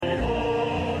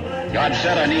God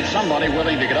said, I need somebody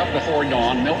willing to get up before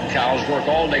dawn, milk cows, work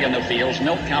all day in the fields,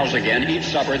 milk cows again, eat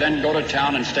supper, then go to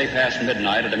town and stay past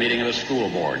midnight at a meeting of the school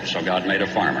board. So God made a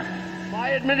farmer.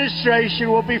 My administration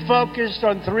will be focused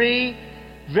on three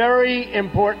very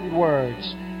important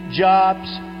words: jobs,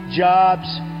 jobs,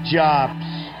 jobs.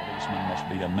 A policeman must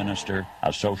be a minister,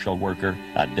 a social worker,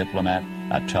 a diplomat,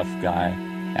 a tough guy,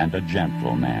 and a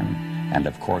gentleman. And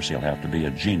of course he'll have to be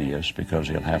a genius because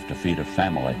he'll have to feed a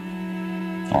family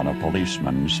on a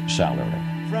policeman's salary.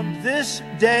 From this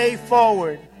day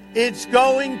forward, it's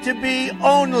going to be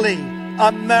only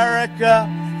America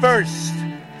first.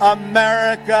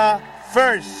 America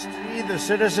first. We, the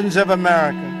citizens of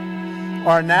America,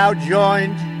 are now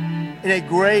joined in a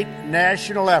great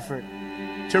national effort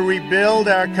to rebuild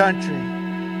our country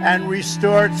and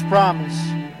restore its promise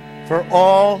for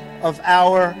all of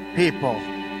our people.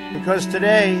 Because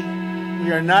today,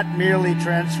 we are not merely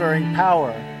transferring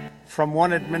power from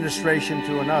one administration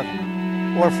to another,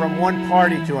 or from one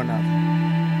party to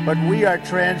another, but we are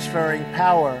transferring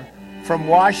power from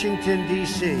Washington,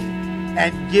 D.C.,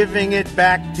 and giving it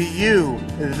back to you,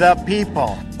 the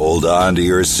people. Hold on to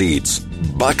your seats.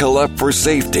 Buckle up for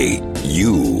safety.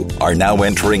 You are now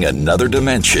entering another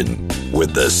dimension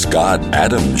with the Scott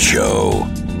Adams Show.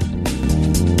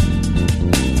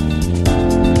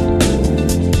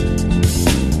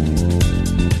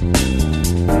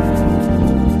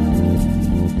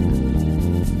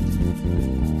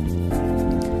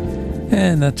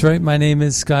 And that's right. My name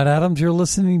is Scott Adams. You're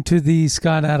listening to the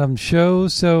Scott Adams Show.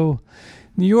 So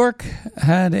New York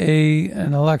had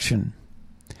an election,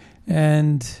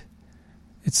 and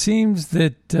it seems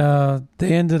that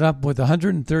they ended up with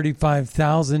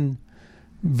 135,000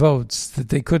 votes that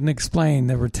they couldn't explain.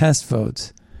 There were test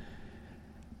votes.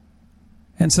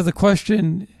 And so the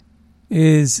question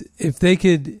is, if they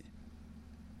could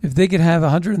have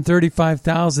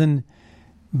 135,000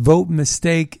 vote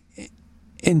mistake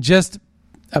in just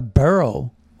a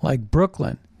borough like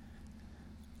Brooklyn,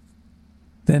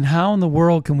 then how in the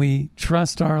world can we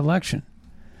trust our election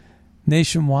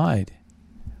nationwide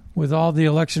with all the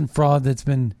election fraud that's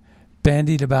been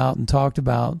bandied about and talked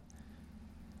about,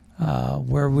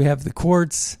 where we have the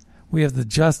courts, we have the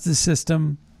justice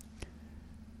system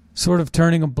sort of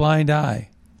turning a blind eye.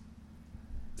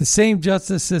 The same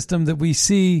justice system that we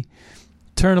see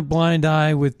turn a blind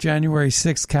eye with January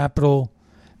 6th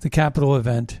the Capitol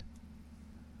event,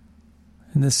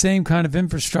 and the same kind of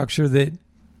infrastructure that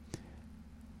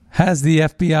has the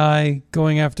FBI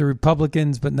going after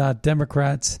Republicans but not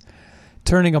Democrats,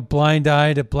 turning a blind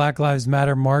eye to Black Lives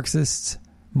Matter Marxists,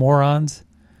 morons,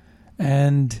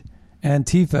 and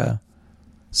Antifa,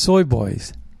 soy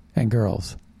boys and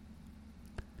girls.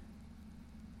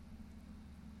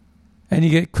 And you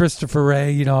get Christopher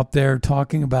Wray, up there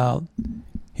talking about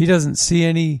he doesn't see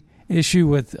any issue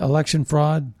with election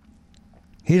fraud.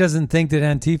 He doesn't think that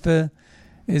Antifa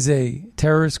is a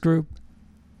terrorist group.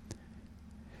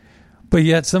 But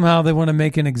yet somehow they want to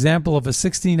make an example of a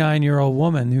 69-year-old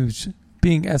woman who's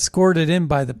being escorted in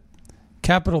by the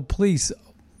Capitol Police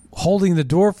holding the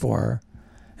door for her,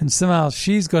 and somehow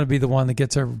she's going to be the one that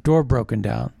gets her door broken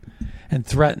down and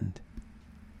threatened.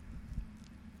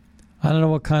 I don't know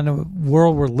what kind of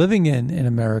world we're living in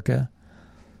America.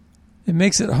 It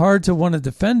makes it hard to want to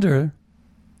defend her.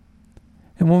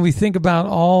 And when we think about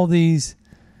all these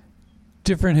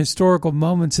different historical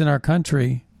moments in our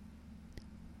country,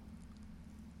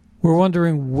 we're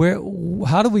wondering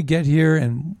how do we get here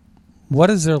and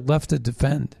what is there left to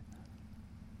defend?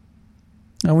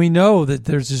 And we know that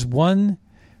there's just one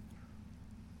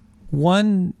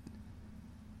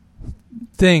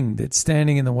thing that's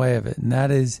standing in the way of it, and that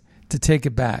is to take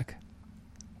it back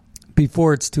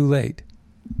before it's too late.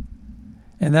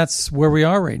 And that's where we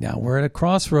are right now. We're at a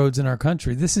crossroads in our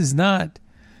country. This is not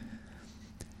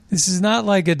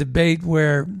like a debate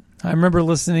where I remember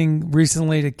listening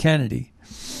recently to Kennedy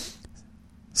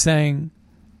saying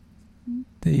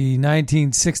the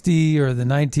 1960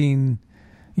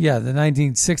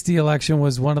 election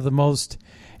was one of the most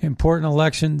important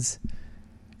elections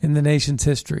in the nation's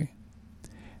history,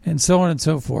 and so on and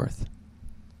so forth.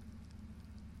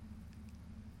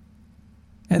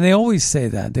 And they always say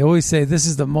that. They always say this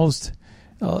is the most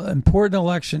important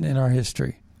election in our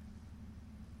history.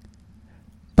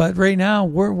 But right now,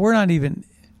 we're not even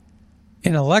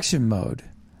in election mode.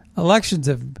 Elections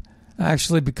have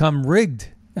actually become rigged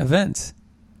events.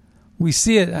 We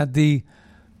see it at the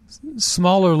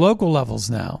smaller local levels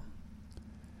now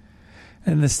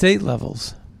and the state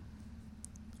levels.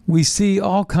 We see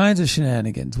all kinds of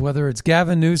shenanigans, whether it's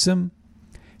Gavin Newsom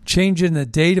changing the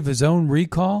date of his own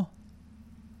recall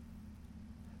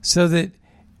so that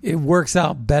it works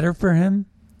out better for him,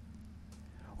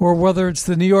 or whether it's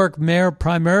the New York mayor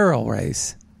primarial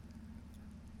race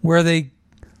where they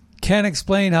can't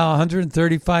explain how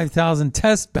 135,000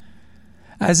 tests,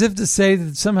 as if to say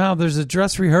that somehow there's a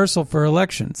dress rehearsal for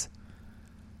elections.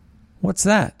 What's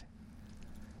that?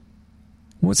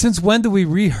 Since when do we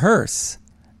rehearse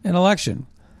an election?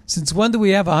 Since when do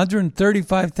we have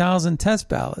 135,000 test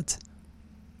ballots?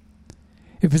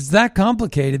 If it's that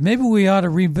complicated, maybe we ought to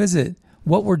revisit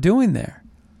what we're doing there.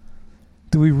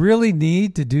 Do we really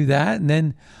need to do that? And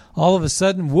then all of a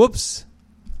sudden,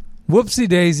 whoopsie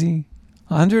daisy,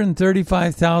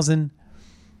 135,000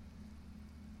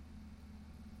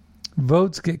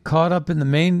 votes get caught up in the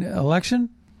main election?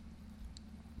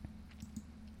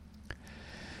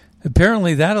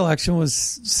 Apparently, that election was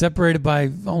separated by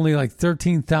only like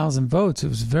 13,000 votes. It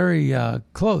was very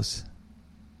close.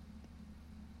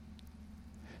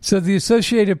 So the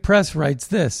Associated Press writes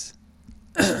this.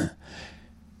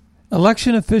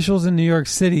 Election officials in New York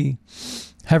City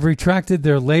have retracted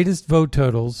their latest vote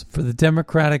totals for the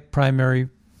Democratic primary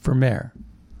for mayor.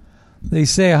 They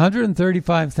say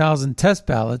 135,000 test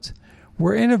ballots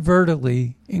were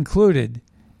inadvertently included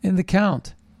in the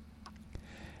count.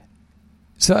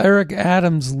 So Eric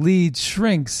Adams' lead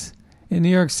shrinks in New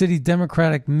York City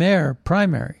Democratic mayoral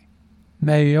primary.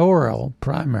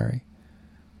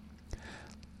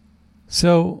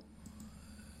 So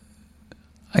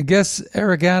I guess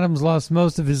Eric Adams lost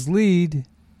most of his lead.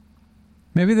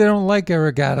 Maybe they don't like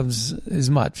Eric Adams as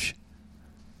much.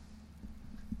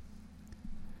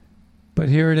 But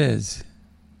here it is.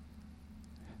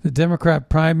 The Democrat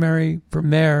primary for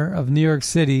mayor of New York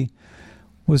City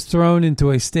was thrown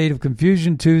into a state of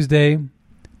confusion Tuesday.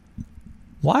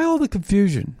 Why all the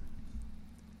confusion?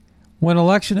 When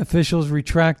election officials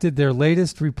retracted their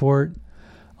latest report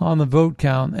on the vote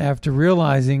count after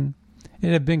realizing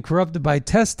it had been corrupted by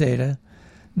test data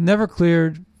never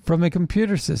cleared from a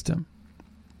computer system.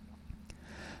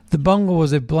 The bungle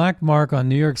was a black mark on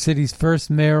New York City's first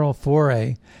mayoral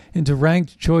foray into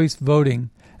ranked choice voting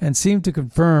and seemed to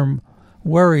confirm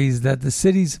worries that the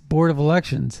city's Board of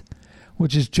Elections,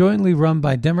 which is jointly run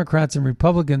by Democrats and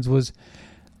Republicans, was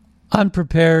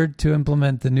unprepared to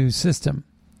implement the new system.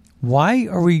 Why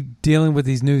are we dealing with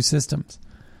these new systems?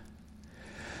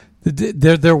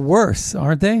 They're worse,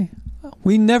 aren't they?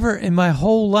 We never, in my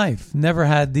whole life, never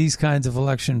had these kinds of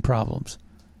election problems.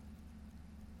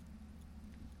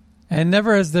 And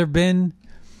never has there been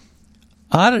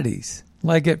oddities.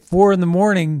 Like at 4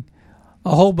 a.m,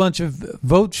 a whole bunch of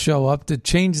votes show up to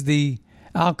change the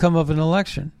outcome of an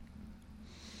election.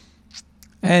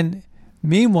 And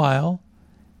meanwhile,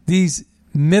 these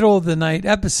middle-of-the-night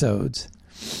episodes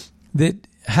that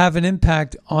have an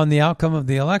impact on the outcome of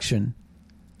the election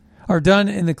are done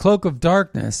in the cloak of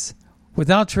darkness,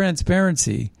 without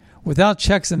transparency, without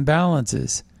checks and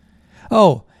balances.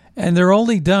 Oh, and they're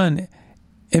only done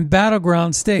in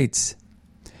battleground states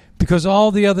because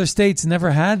all the other states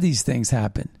never had these things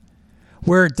happen,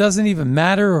 where it doesn't even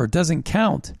matter or doesn't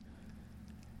count.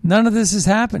 None of this is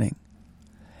happening.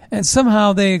 And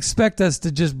somehow they expect us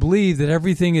to just believe that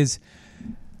everything is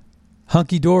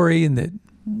hunky-dory and that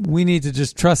we need to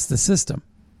just trust the system.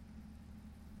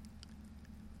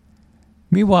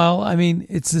 Meanwhile, I mean,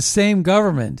 it's the same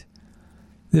government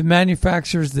that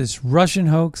manufactures this Russian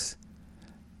hoax,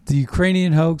 the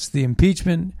Ukrainian hoax, the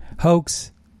impeachment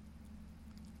hoax.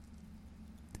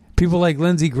 People like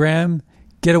Lindsey Graham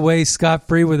get away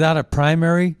scot-free without a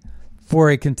primary for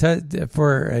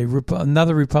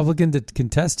another Republican to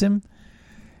contest him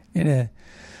in a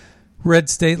red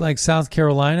state like South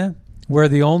Carolina, where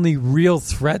the only real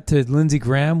threat to Lindsey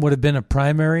Graham would have been a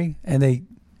primary, and they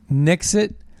nix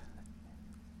it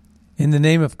in the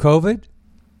name of COVID.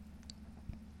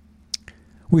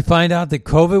 We find out that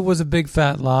COVID was a big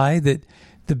fat lie, that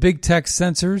the big tech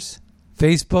censors,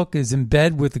 Facebook, is in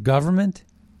bed with the government.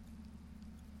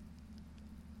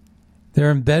 They're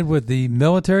in bed with the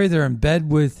military. They're in bed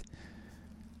with,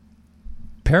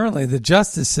 apparently, the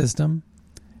justice system,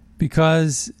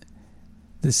 because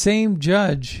the same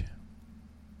judge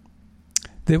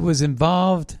that was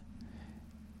involved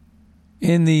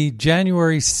in the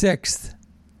January 6th,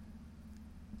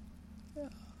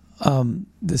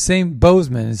 the same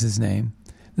Bozeman is his name,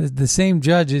 the same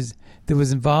judge that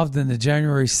was involved in the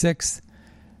January 6th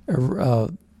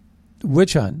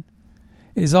witch hunt,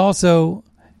 is also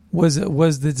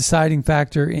was the deciding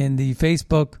factor in the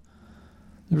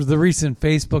recent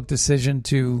Facebook decision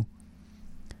to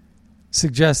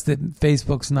suggest that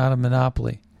Facebook's not a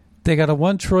monopoly. They got a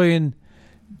 $1 trillion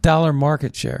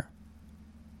market share,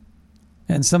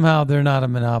 and somehow they're not a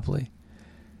monopoly.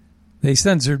 They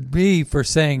censored me for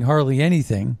saying hardly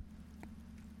anything.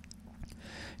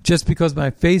 Just because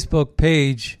my Facebook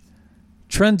page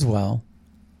trends well,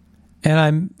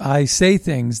 and I say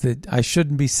things that I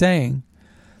shouldn't be saying,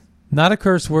 not a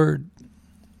curse word,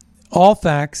 all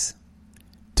facts,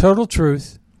 total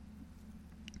truth,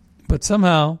 but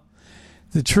somehow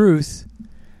the truth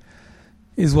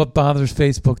is what bothers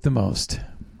Facebook the most.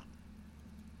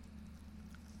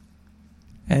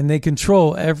 And they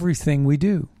control everything we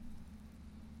do.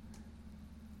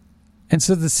 And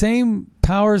so the same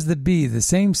powers that be, the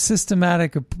same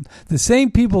the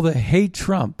same people that hate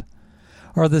Trump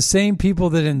are the same people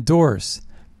that endorse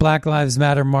Black Lives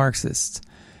Matter Marxists.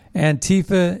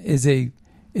 Antifa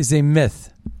is a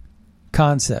myth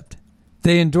concept.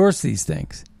 They endorse these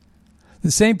things.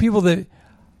 The same people that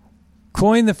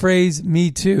coined the phrase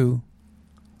Me Too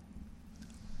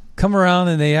come around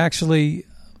and they actually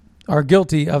are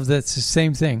guilty of the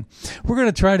same thing. We're going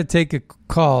to try to take a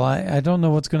call. I don't know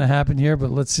what's going to happen here,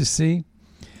 but let's just see.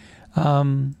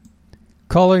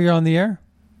 Caller, you're on the air?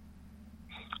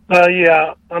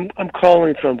 Yeah, I'm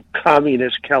calling from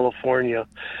communist California.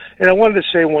 And I wanted to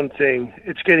say one thing.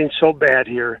 It's getting so bad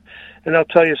here. And I'll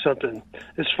tell you something.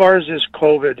 As far as this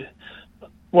COVID,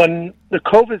 when the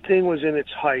COVID thing was in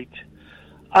its height,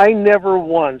 I never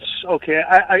once,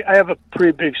 I have a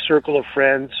pretty big circle of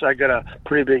friends. I got a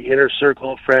pretty big inner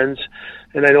circle of friends,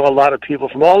 and I know a lot of people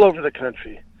from all over the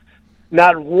country.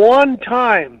 Not one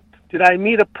time did I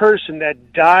meet a person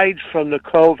that died from the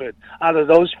COVID out of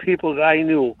those people that I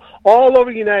knew, all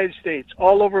over the United States,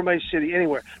 all over my city,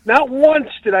 anywhere. Not once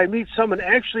did I meet someone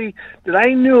actually that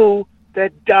I knew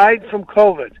that died from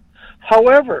COVID.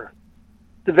 However,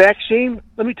 the vaccine,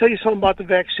 let me tell you something about the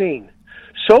vaccine.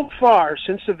 So far,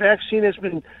 since the vaccine has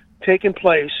been taking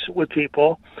place with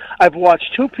people, I've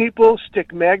watched 2 people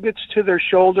stick magnets to their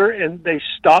shoulder and they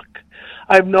stuck.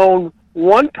 I've known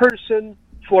one person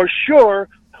for sure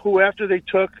who, after they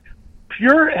took,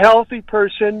 pure healthy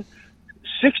person,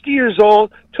 60 years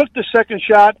old, took the second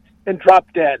shot and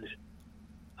dropped dead.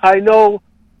 I know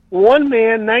one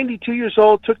man, 92 years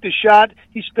old, took the shot.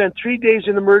 He spent 3 days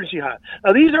in emergency hospital.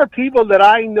 Now, these are people that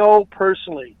I know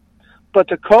personally. But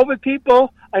the COVID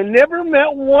people, I never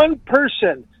met one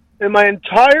person in my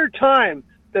entire time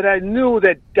that I knew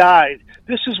that died.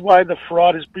 This is why the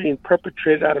fraud is being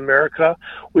perpetrated on America.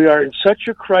 We are in such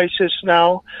a crisis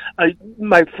now.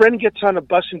 My friend gets on a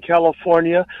bus in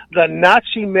California. The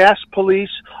Nazi mass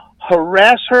police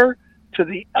harass her to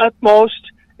the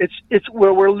utmost. It's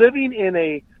where we're living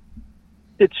in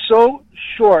it's so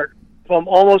short from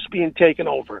almost being taken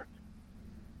over,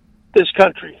 this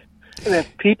country. And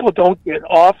if people don't get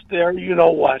off there, you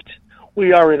know what?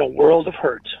 We are in a world of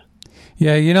hurt.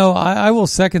 Yeah, I will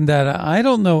second that. I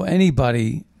don't know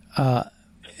anybody,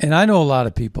 and I know a lot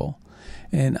of people,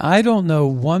 and I don't know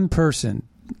one person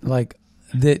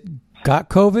that got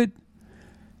COVID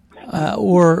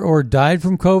or died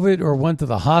from COVID or went to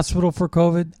the hospital for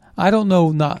COVID. I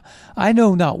know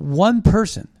not one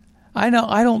person. I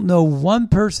don't know one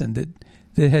person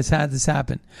that has had this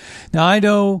happen. Now I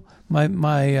know.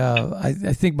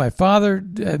 I think my father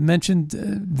mentioned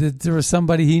that there was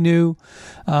somebody he knew.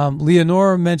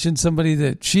 Leonora mentioned somebody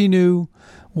that she knew.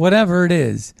 Whatever it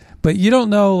is, but you don't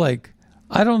know.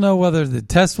 I don't know whether the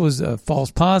test was a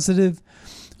false positive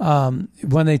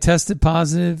when they tested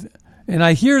positive. And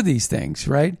I hear these things,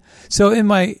 right? So in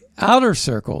my outer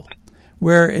circle,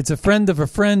 where it's a friend of a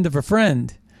friend of a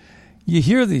friend, you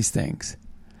hear these things,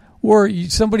 or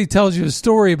somebody tells you a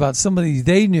story about somebody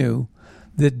they knew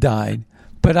that died,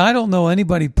 but I don't know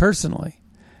anybody personally.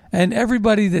 And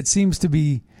everybody that seems to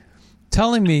be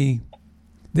telling me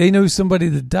they know somebody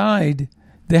that died,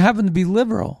 they happen to be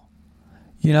liberal,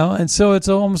 and so it's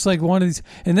almost like one of these.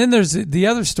 And then there's the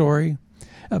other story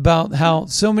about how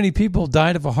so many people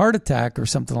died of a heart attack or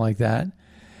something like that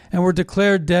and were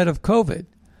declared dead of COVID.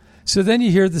 So then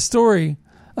you hear the story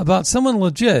about someone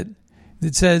legit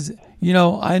that says,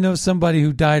 I know somebody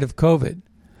who died of COVID.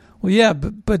 Well, yeah,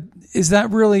 but is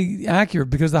that really accurate?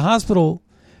 Because the hospital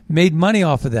made money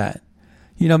off of that,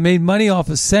 made money off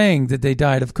of saying that they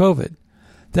died of COVID.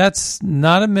 That's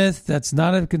not a myth. That's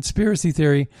not a conspiracy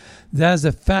theory. That is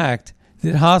a fact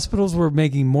that hospitals were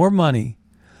making more money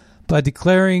by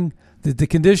declaring that the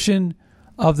condition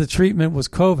of the treatment was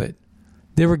COVID.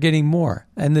 They were getting more,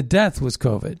 and the death was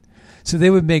COVID. So they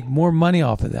would make more money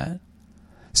off of that.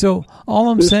 So all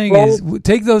I'm saying is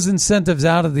take those incentives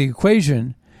out of the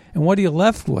equation, and what are you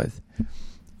left with?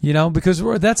 Because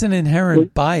that's an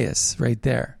inherent bias right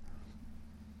there.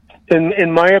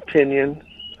 In my opinion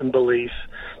and belief,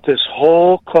 this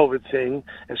whole COVID thing,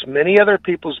 as many other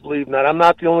people believe, not I'm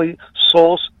not the only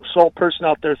sole person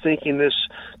out there thinking this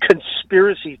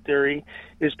conspiracy theory,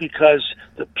 is because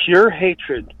the pure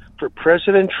hatred for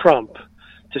President Trump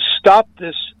to stop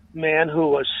this man who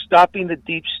was stopping the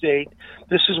deep state.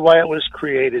 This is why it was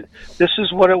created. This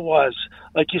is what it was.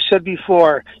 Like you said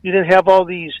before, you didn't have all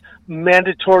these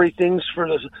mandatory things for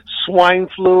the swine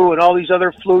flu and all these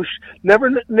other flus. Never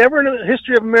in the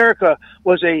history of America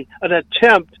was an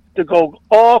attempt to go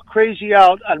all crazy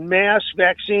out on mass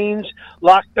vaccines,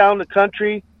 lock down the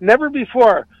country. Never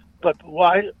before. But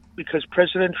why? Because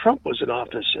President Trump was in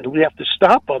office, and we have to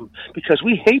stop him because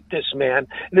we hate this man.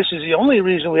 And this is the only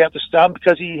reason we have to stop him,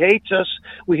 because he hates us.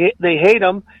 They hate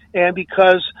him, and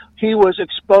because he was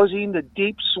exposing the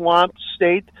deep swamp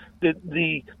state,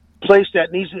 the place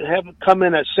that needs to have come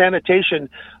in a sanitation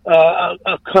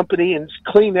a company and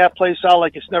clean that place out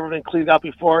like it's never been cleaned out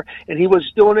before. And he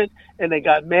was doing it, and they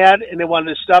got mad, and they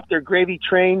wanted to stop their gravy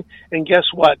train. And guess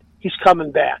what? He's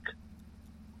coming back.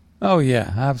 Oh,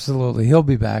 yeah, absolutely. He'll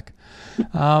be back.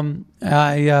 I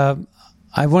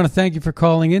want to thank you for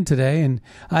calling in today, and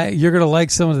you're going to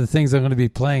like some of the things I'm going to be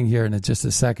playing here in just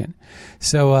a second.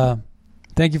 So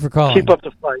thank you for calling. Keep up the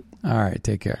fight. All right,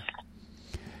 take care.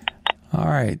 All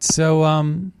right, so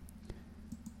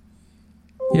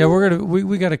yeah,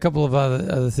 we got a couple of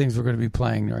other things we're going to be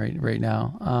playing right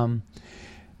now.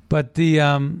 But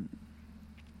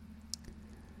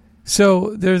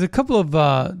so there's a couple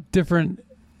of different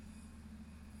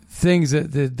things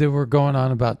that were going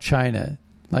on about China.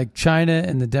 Like China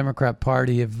and the Democrat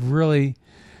Party have really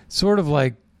sort of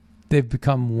like they've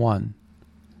become one.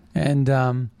 And,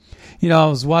 I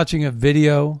was watching a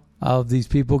video of these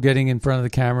people getting in front of the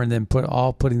camera and then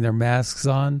putting their masks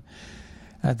on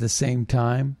at the same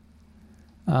time.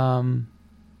 So I'm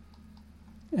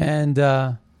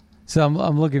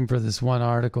looking for this one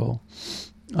article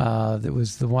that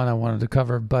was the one I wanted to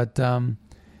cover, but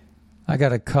I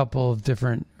got a couple of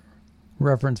different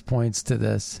reference points to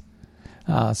this.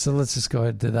 So let's just go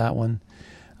ahead to that one.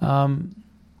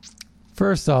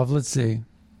 First off, let's see.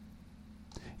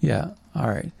 Yeah, all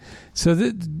right. So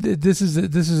this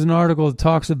is an article that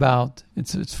talks about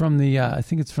it's from the I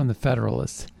think it's from the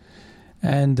Federalist,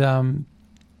 and the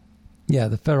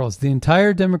Federalist. The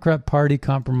entire Democrat Party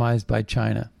compromised by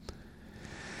China.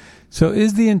 So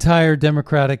is the entire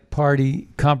Democratic Party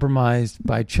compromised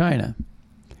by China?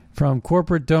 From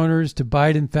corporate donors to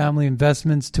Biden family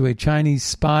investments to a Chinese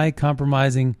spy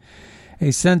compromising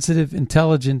a sensitive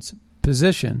intelligence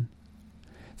position,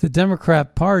 the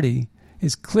Democrat Party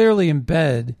is clearly in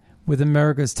bed with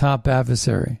America's top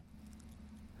adversary.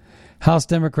 House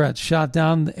Democrats shot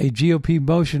down a GOP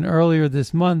motion earlier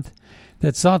this month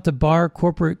that sought to bar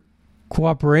corporate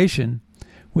cooperation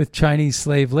with Chinese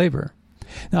slave labor.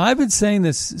 Now, I've been saying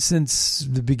this since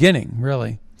the beginning,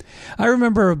 really. I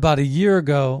remember about a year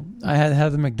ago, I had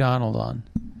Heather McDonald on.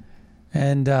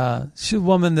 And she's a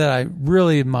woman that I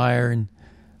really admire and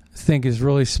think is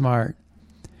really smart.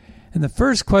 And the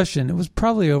first question, it was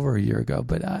probably over a year ago,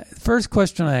 but the first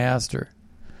question I asked her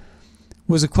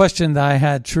was a question that I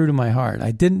had true to my heart.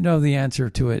 I didn't know the answer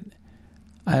to it,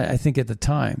 I think, at the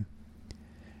time.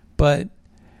 But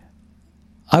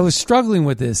I was struggling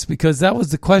with this because that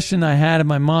was the question I had in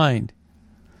my mind.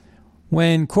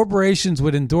 When corporations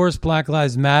would endorse Black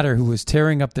Lives Matter, who was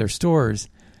tearing up their stores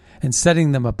and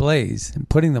setting them ablaze and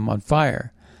putting them on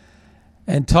fire,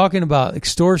 and talking about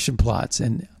extortion plots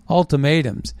and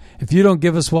ultimatums. If you don't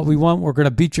give us what we want, we're going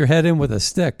to beat your head in with a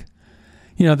stick.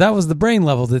 That was the brain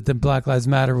level that the Black Lives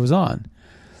Matter was on.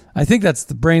 I think that's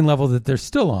the brain level that they're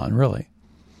still on, really.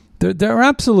 They're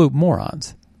absolute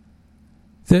morons.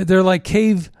 They're like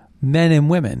cave men and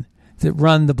women that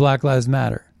run the Black Lives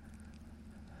Matter.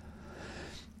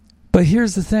 But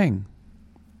here's the thing.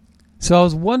 So I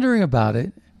was wondering about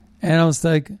it, and I was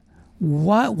like,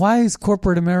 why is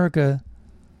corporate America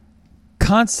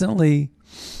constantly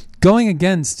going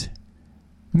against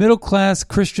middle-class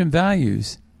Christian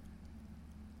values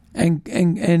and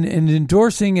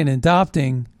endorsing and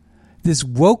adopting this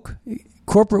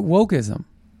corporate wokeism?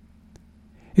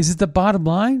 Is it the bottom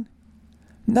line?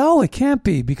 No, it can't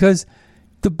be, because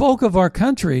the bulk of our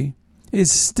country is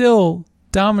still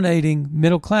dominating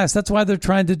middle class. That's why they're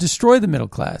trying to destroy the middle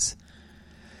class.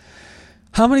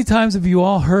 How many times have you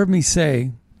all heard me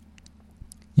say,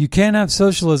 you can't have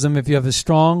socialism if you have a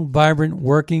strong, vibrant,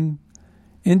 working,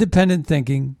 independent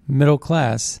thinking middle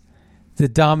class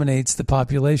that dominates the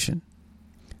population?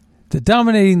 The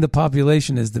dominating the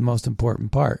population is the most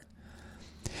important part.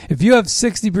 If you have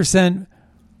 60%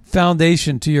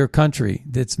 foundation to your country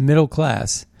that's middle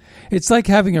class, It's like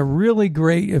having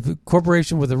a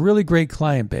corporation with a really great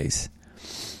client base.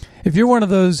 If you're one of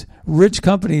those rich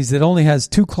companies that only has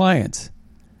 2 clients,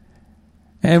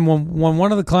 and when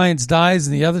one of the clients dies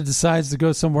and the other decides to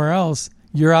go somewhere else,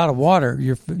 you're out of water.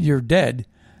 You're dead,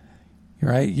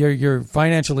 right? You're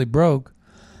financially broke.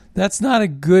 That's not a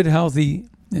good, healthy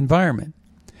environment.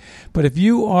 But if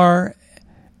you are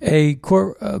a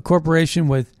corporation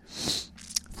with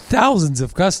thousands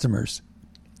of customers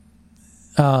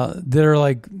that are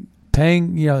like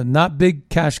paying, not big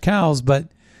cash cows, but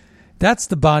that's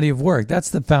the body of work. That's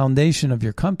the foundation of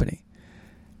your company.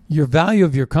 Your value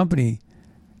of your company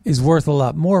is worth a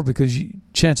lot more because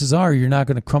chances are you're not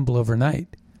going to crumble overnight.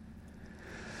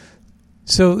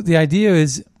 So the idea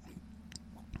is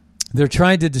they're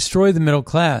trying to destroy the middle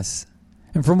class.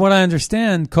 And from what I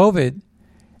understand, COVID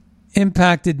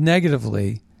impacted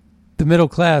negatively the middle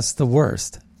class the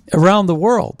worst around the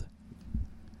world.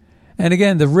 And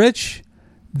again, the rich,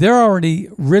 they're already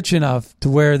rich enough to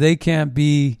where they can't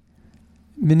be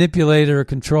manipulated or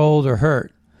controlled or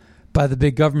hurt by the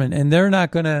big government. And they're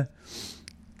not going to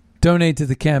donate to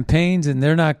the campaigns, and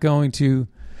they're not going to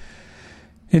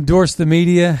endorse the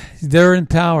media. They're in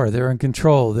power. They're in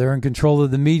control. They're in control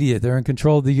of the media. They're in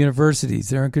control of the universities.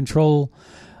 They're in control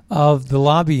of the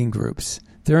lobbying groups.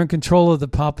 They're in control of the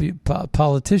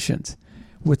politicians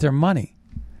with their money,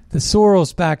 the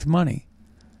Soros-backed money.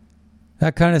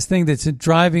 That kind of thing that's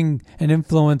driving and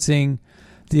influencing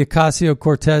the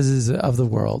Ocasio-Cortezes of the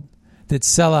world that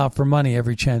sell out for money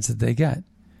every chance that they get.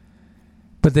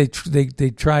 But they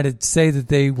try to say that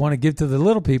they want to give to the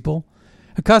little people.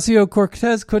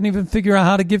 Ocasio-Cortez couldn't even figure out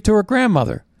how to give to her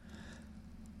grandmother.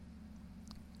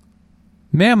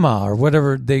 Mama, or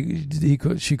whatever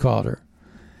she called her.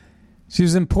 She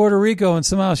was in Puerto Rico and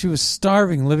somehow she was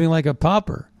starving, living like a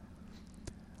pauper.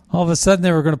 All of a sudden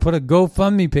they were going to put a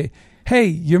GoFundMe page. Hey,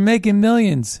 you're making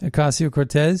millions,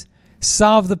 Ocasio-Cortez.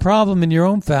 Solve the problem in your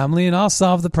own family and I'll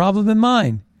solve the problem in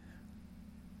mine.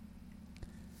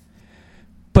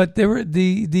 But there were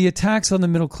the attacks on the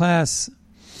middle class.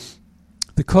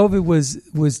 The COVID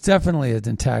was definitely an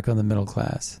attack on the middle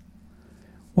class.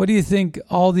 What do you think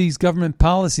all these government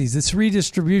policies, this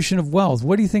redistribution of wealth,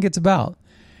 what do you think it's about?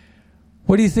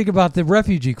 What do you think about the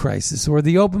refugee crisis or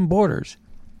the open borders?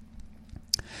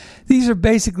 These are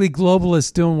basically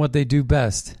globalists doing what they do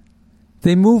best.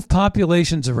 They move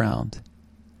populations around.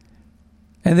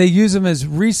 And they use them as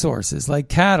resources, like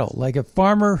cattle, like a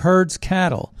farmer herds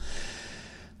cattle,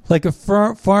 like a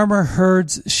farmer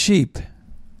herds sheep.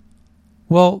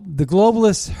 Well, the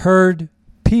globalists herd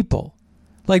people.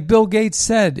 Like Bill Gates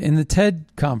said in the TED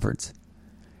conference,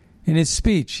 in his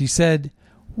speech, he said,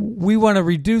 we want to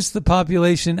reduce the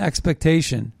population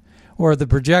expectation or the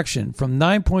projection from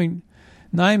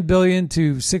 9.9 billion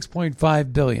to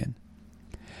 6.5 billion.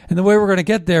 And the way we're going to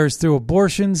get there is through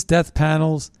abortions, death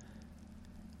panels,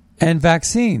 and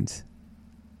vaccines.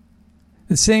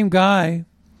 The same guy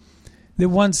that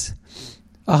wants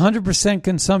 100%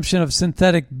 consumption of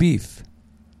synthetic beef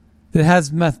that has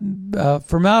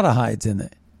formaldehydes in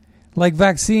it, like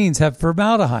vaccines have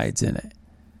formaldehydes in it.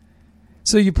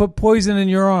 So you put poison in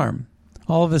your arm.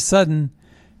 All of a sudden,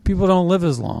 people don't live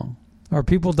as long, or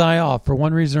people die off for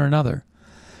one reason or another.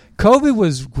 COVID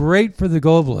was great for the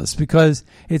globalists because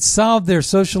it solved their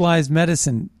socialized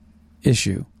medicine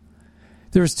issue.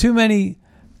 There was too many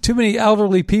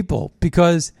elderly people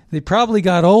because they probably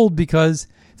got old because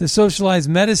the socialized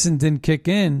medicine didn't kick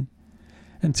in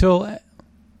until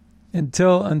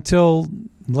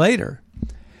later.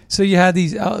 So you had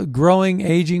these growing,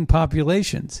 aging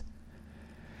populations.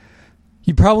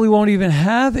 You probably won't even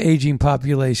have aging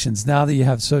populations now that you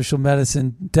have social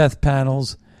medicine, death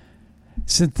panels,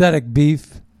 synthetic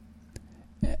beef,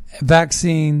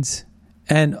 vaccines,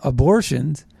 and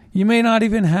abortions. You may not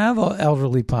even have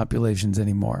elderly populations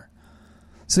anymore.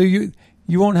 So you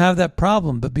won't have that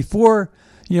problem. But before,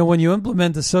 when you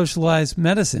implement the socialized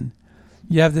medicine,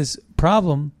 you have this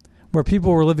problem where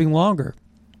people were living longer.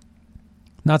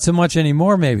 Not so much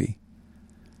anymore, maybe.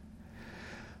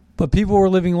 But people were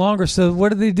living longer. So what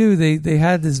did they do? They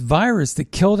had this virus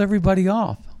that killed everybody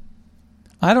off.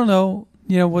 I don't know.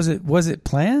 Was it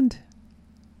planned?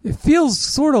 It feels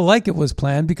sort of like it was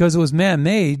planned because it was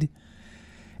man-made.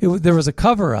 There was a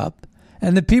cover-up.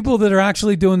 And the people that are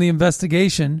actually doing the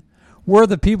investigation were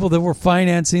the people that were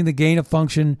financing the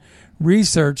gain-of-function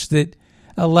research that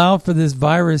allowed for this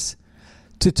virus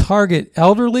to target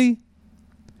elderly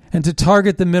and to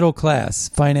target the middle class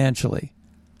financially.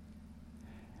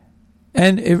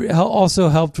 And it also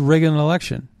helped rig an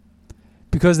election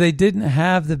because they didn't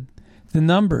have the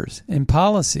numbers in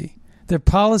policy. Their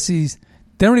policies,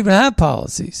 they don't even have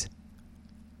policies.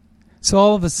 So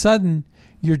all of a sudden,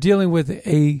 you're dealing with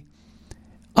a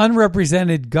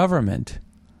unrepresented government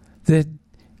that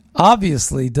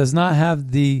obviously does not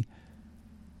have the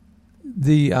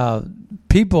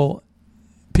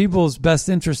people's best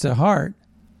interest at heart,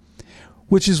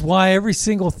 which is why every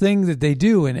single thing that they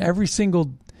do and every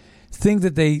single thing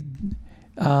that they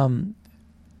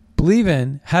believe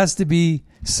in has to be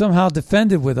somehow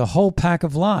defended with a whole pack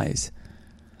of lies.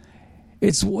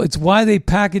 It's why they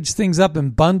package things up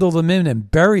and bundle them in and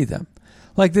bury them,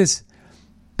 like this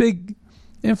big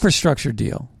infrastructure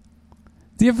deal.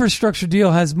 The infrastructure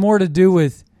deal has more to do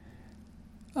with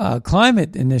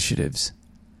climate initiatives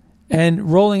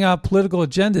and rolling out political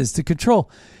agendas to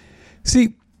control.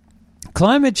 See,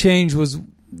 climate change was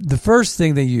the first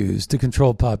thing they used to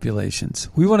control populations.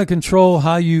 We want to control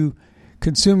how you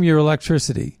consume your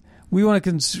electricity. We want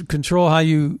to control how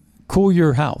you cool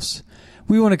your house.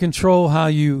 We want to control how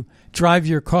you drive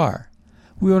your car.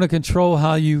 We want to control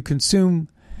how you consume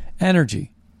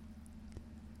energy.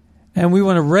 And we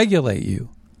want to regulate you.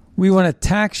 We want to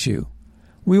tax you.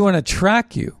 We want to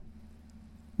track you.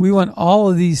 We want all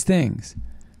of these things.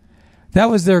 That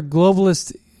was their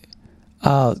globalist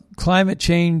climate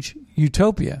change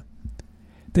utopia.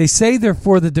 They say they're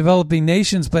for the developing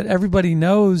nations, but everybody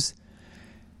knows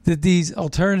that these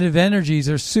alternative energies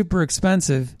are super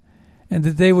expensive and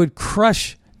that they would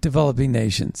crush developing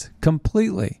nations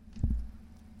completely.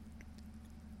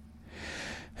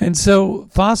 And so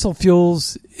fossil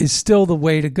fuels is still the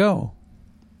way to go.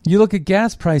 You look at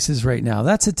gas prices right now.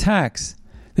 That's a tax.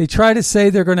 They try to say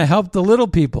they're going to help the little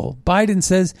people. Biden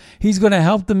says he's going to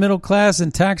help the middle class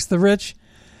and tax the rich.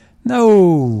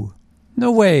 No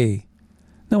way.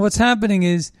 No, what's happening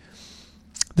is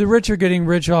the rich are getting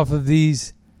rich off of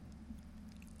these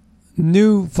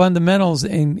new fundamentals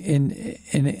in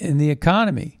the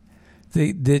economy.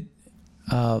 There's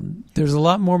a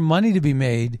lot more money to be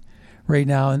made right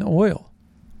now in oil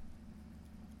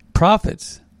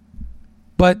profits,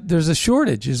 but there's a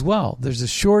shortage as well. There's a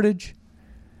shortage,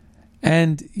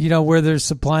 and where there's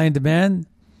supply and demand,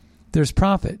 there's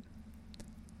profit.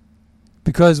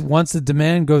 Because once the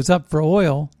demand goes up for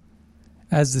oil,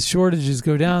 as the shortages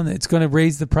go down, it's going to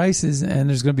raise the prices, and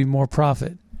there's going to be more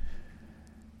profit.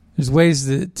 There's ways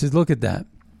to look at that.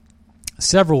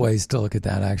 Several ways to look at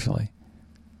that, actually.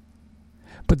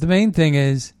 But the main thing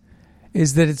is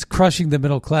that it's crushing the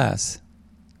middle class.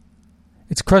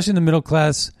 It's crushing the middle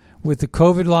class with the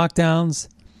COVID lockdowns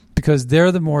because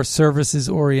they're the more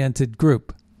services-oriented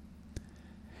group.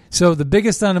 So the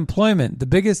biggest unemployment, the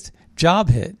biggest job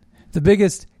hit, the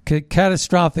biggest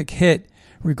catastrophic hit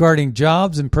regarding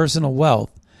jobs and personal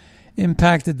wealth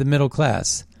impacted the middle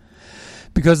class.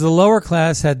 Because the lower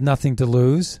class had nothing to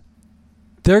lose.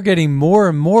 They're getting more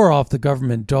and more off the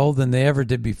government dole than they ever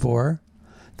did before.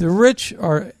 The rich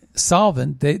are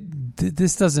solvent.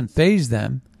 This doesn't faze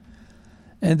them.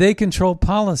 And they control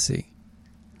policy.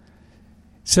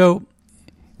 So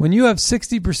when you have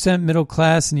 60% middle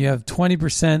class and you have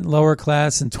 20% lower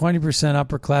class and 20%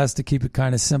 upper class, to keep it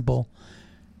kind of simple,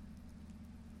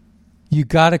 you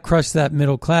got to crush that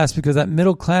middle class, because that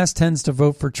middle class tends to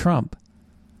vote for Trump.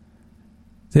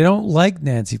 They don't like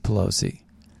Nancy Pelosi.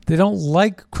 They don't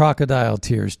like crocodile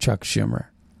tears, Chuck Schumer.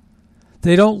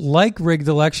 They don't like rigged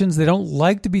elections. They don't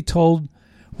like to be told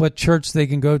what church they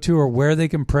can go to or where they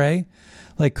can pray.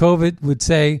 Like COVID would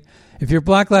say, if you're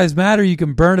Black Lives Matter, you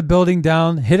can burn a building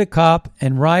down, hit a cop,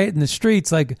 and riot in the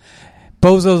streets like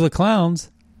Bozo the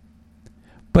Clowns.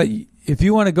 But if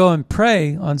you want to go and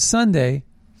pray on Sunday,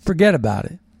 forget about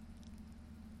it.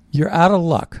 You're out of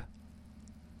luck.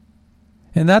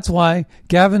 And that's why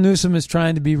Gavin Newsom is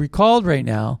trying to be recalled right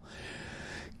now.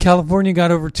 California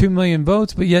got over 2 million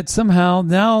votes, but yet somehow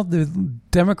now the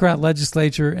Democrat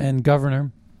legislature and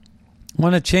governor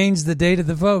want to change the date of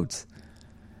the votes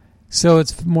so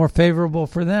it's more favorable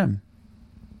for them.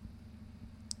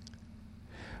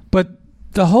 But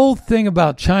the whole thing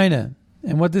about China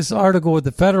and what this article with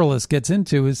the Federalist gets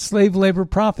into is slave labor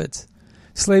profits,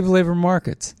 slave labor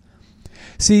markets.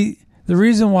 See, the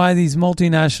reason why these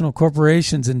multinational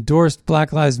corporations endorsed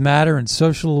Black Lives Matter and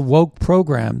social woke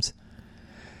programs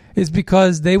is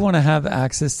because they want to have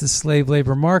access to slave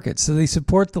labor markets. So they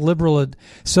support the liberal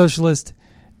socialist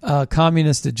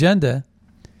communist agenda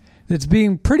that's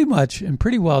being pretty much and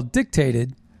pretty well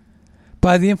dictated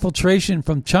by the infiltration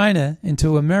from China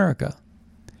into America,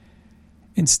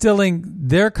 instilling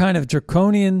their kind of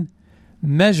draconian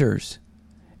measures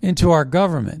into our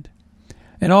government.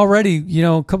 And already,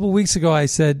 a couple of weeks ago, I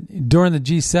said during the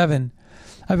G7,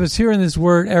 I was hearing this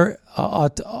word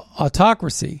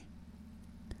autocracy.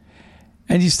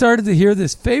 And you started to hear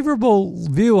this favorable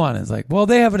view on it. It's like, well,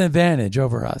 they have an advantage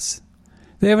over us.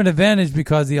 They have an advantage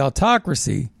because the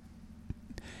autocracy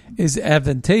is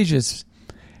advantageous.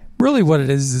 Really what it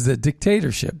is a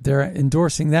dictatorship. They're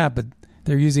endorsing that, but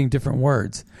they're using different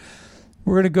words.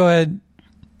 We're going to go ahead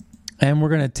and we're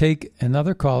going to take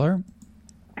another caller.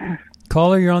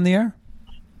 Caller, you're on the air?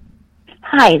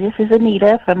 Hi, this is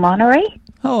Anita from Monterey.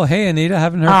 Oh, hey, Anita. I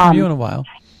haven't heard from you in a while.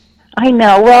 I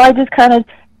know. Well, I just kind of,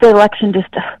 the election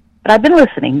just, but I've been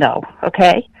listening, though,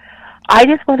 okay? I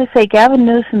just want to say Gavin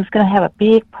Newsom's going to have a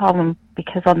big problem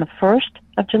because on the 1st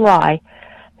of July,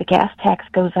 the gas tax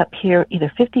goes up here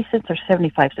either 50 cents or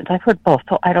 75 cents. I've heard both,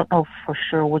 so I don't know for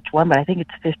sure which one, but I think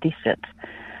it's 50 cents.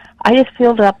 I just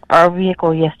filled up our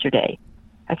vehicle yesterday,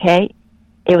 okay?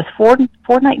 It was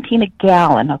 $4.19 a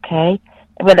gallon, okay?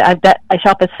 But I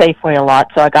shop at Safeway a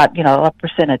lot, so I got, a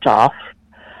percentage off.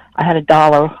 I had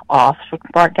 $1 off, so it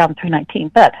brought it down to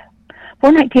 $3.19. But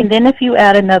 $4.19, then if you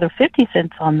add another 50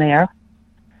 cents on there,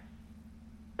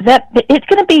 it's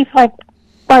going to be right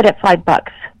at $5,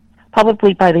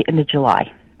 probably by the end of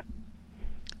July.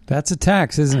 That's a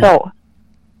tax, isn't it? So,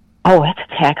 it's a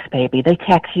tax, baby. They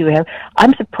tax you.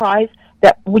 I'm surprised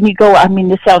that when you go,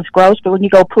 this sounds gross, but when you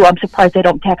go poo, I'm surprised they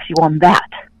don't tax you on that.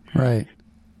 Right.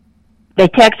 They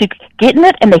tax you getting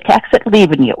it, and they tax it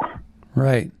leaving you.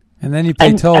 Right. And then you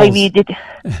pay tolls.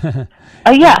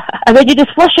 Yeah. And then you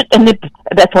just flush it, and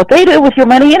that's what they do with your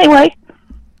money anyway.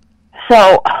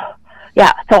 So,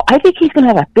 yeah. So I think he's going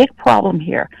to have a big problem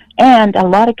here. And a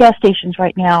lot of gas stations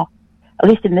right now, at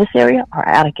least in this area, are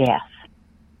out of gas.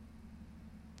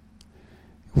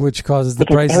 Which causes the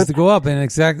prices to go up. And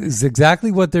it's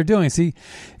exactly what they're doing. See,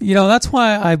 that's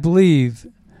why I believe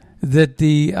that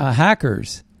the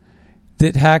hackers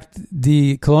that hacked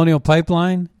the Colonial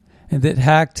Pipeline and that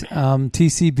hacked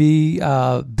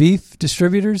TCB beef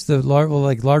distributors, the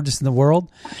largest in the world.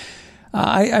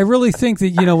 I really think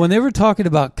that, when they were talking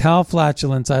about cow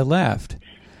flatulence, I laughed.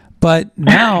 But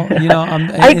now,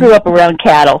 I grew up around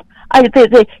cattle.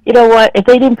 You know what? If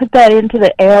they didn't put that into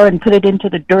the air and put it into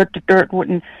the dirt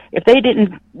wouldn't. If they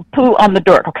didn't poo on the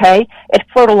dirt, okay, it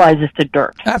fertilizes the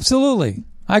dirt. Absolutely.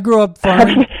 I grew up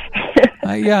farming.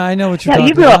 I know what you're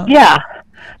talking about. Yeah, you grew up. Yeah.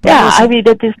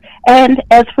 And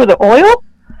as for the oil,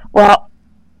 well,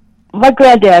 my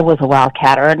granddad was a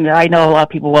wildcatter, and I know a lot of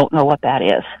people won't know what that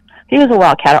is. He was a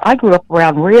wildcatter. I grew up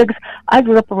around rigs. I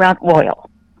grew up around oil.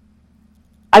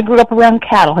 I grew up around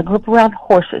cattle. I grew up around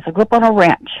horses. I grew up on a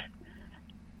ranch.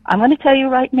 I'm going to tell you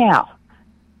right now,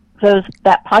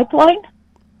 that pipeline,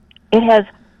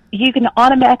 you can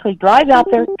automatically drive out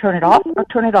there, turn it off, or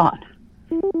turn it on.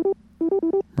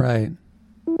 Right.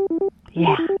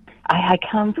 Yeah. I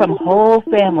come from a whole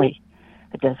family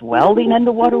that does welding,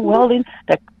 underwater welding,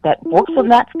 that works on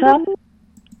that stuff.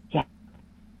 Yeah.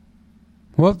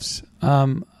 Whoops.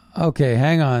 Okay,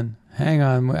 hang on.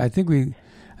 I think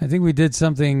we did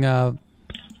something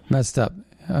messed up.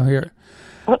 Oh, here.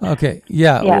 Okay.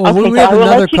 Yeah. Well, okay, we have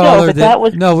another caller that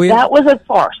was a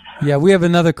farce. Yeah, we have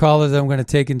another caller that I'm going to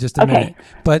take in just a minute.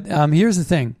 But here's the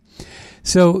thing.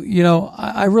 So,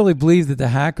 I really believe that the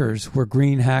hackers were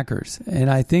green hackers. And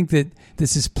I think that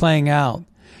this is playing out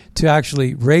to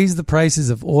actually raise the prices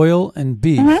of oil and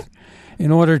beef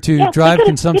in order to drive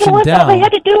consumption down. All they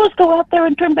had to do was go out there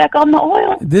and turn back on the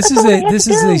oil. This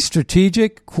is a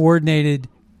strategic, coordinated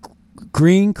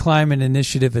green climate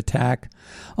initiative attack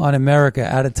on America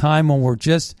at a time when we're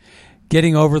just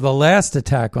getting over the last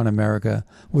attack on America,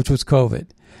 which was COVID.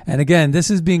 And again,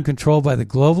 this is being controlled by the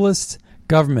globalists,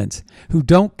 governments who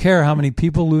don't care how many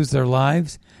people lose their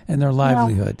lives and their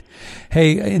livelihood. No.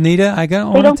 Hey, Anita, I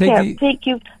want to take you. Thank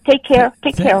you. Take care.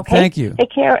 Take care. Okay. Thank you.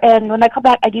 Take care. And when I come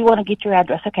back, I do want to get your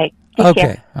address. Okay. Take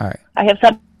care. All right. I have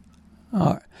some.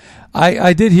 All right.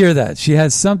 I did hear that. She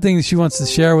has something she wants to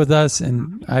share with us,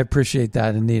 and I appreciate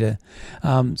that, Anita.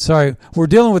 Sorry, we're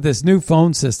dealing with this new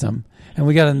phone system, and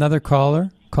we got another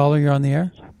caller. Caller, you're on the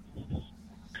air?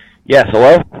 Yes,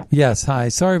 hello? Yes, hi.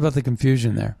 Sorry about the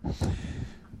confusion there.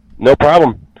 No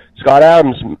problem. Scott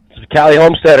Adams, Cali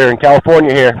Homesteader in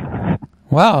California here.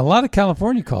 Wow, a lot of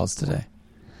California calls today.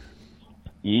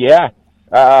 Yeah.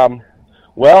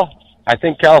 Well, I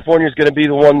think California is going to be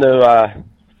the one to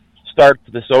start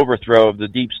this overthrow of the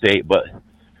deep state, but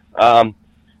I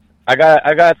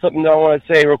got something that I want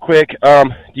to say real quick.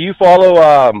 Do you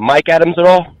follow Mike Adams at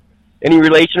all? Any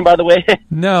relation, by the way?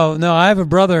 No. I have a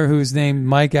brother who's named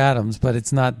Mike Adams, but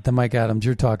it's not the Mike Adams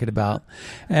you're talking about.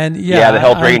 And the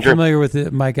Health Ranger. I'm familiar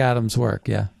with Mike Adams' work.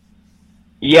 Yeah.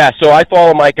 Yeah. So I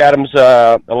follow Mike Adams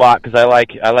a lot because I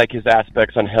like his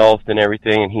aspects on health and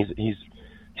everything, and he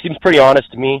seems pretty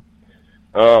honest to me.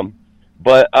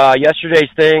 But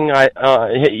yesterday's thing,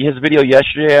 his video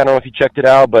yesterday, I don't know if you checked it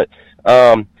out, but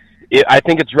I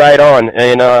think it's right on,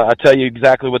 and I'll tell you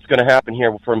exactly what's going to happen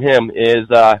here from him is,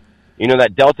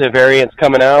 that Delta variant's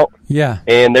coming out. Yeah.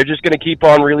 And they're just going to keep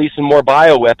on releasing more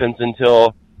bioweapons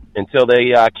until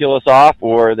they kill us off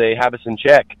or they have us in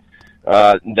check.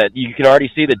 That you can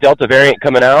already see the Delta variant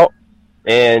coming out,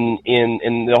 and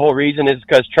the whole reason is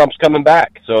because Trump's coming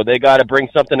back. So they got to bring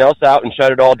something else out and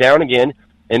shut it all down again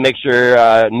and make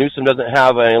sure Newsom doesn't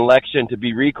have an election to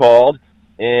be recalled,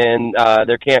 and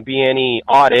there can't be any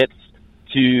audits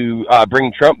to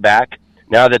bring Trump back.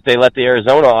 Now that they let the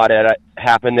Arizona audit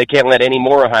happen, they can't let any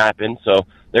more happen. So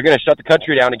they're going to shut the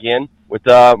country down again with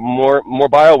more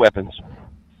bioweapons.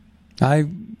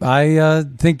 I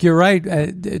think you're right.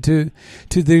 To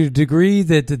the degree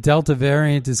that the Delta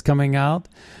variant is coming out,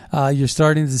 you're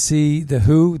starting to see the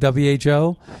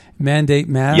WHO mandate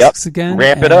masks again.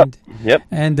 Ramp it up. Yep.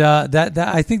 And that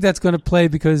I think that's going to play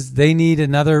because they need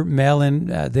another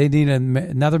mail-in. They need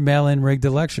another mail-in rigged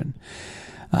election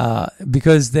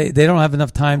because they don't have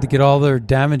enough time to get all their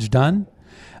damage done,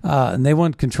 and they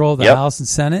want control of the House and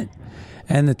Senate.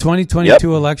 And the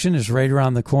 2022 election is right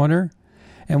around the corner.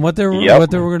 And what they're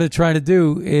going to try to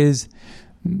do is,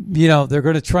 they're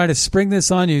going to try to spring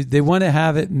this on you. They want to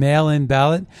have it mail-in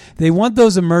ballot. They want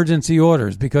those emergency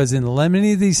orders because in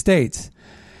many of these states,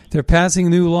 they're passing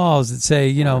new laws that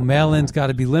say, mail-in's got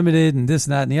to be limited and this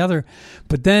and that and the other.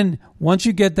 But then once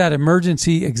you get that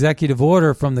emergency executive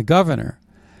order from the governor,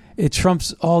 it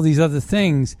trumps all these other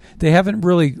things. They haven't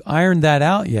really ironed that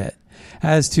out yet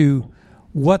as to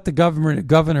what the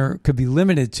governor could be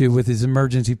limited to with his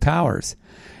emergency powers.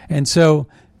 And so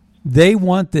they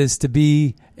want this to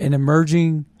be an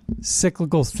emerging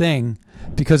cyclical thing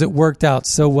because it worked out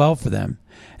so well for them.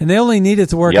 And they only need it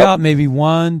to work out maybe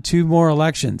 1-2 more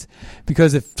elections,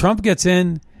 because if Trump gets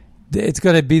in, it's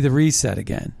going to be the reset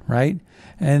again, right?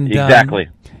 And exactly.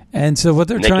 And so what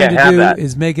they're trying to do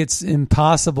is make it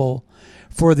impossible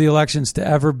for the elections to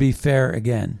ever be fair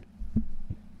again.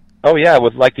 Oh yeah,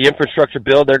 with like the infrastructure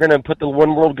bill, they're going to put the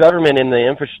one world government in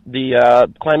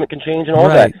the climate can change and all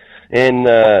that. And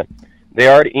they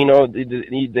already,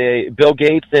 the Bill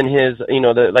Gates and his,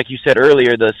 like you said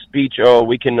earlier, the speech. Oh,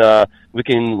 we can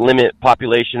limit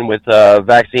population with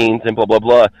vaccines and blah blah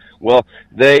blah. Well,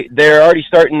 they're already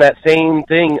starting that same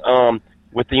thing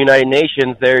with the United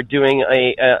Nations. They're doing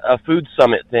a food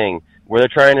summit thing where they're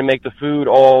trying to make the food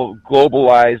all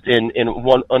globalized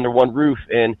under one roof.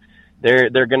 And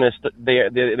they're gonna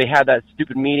they had that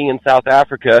stupid meeting in South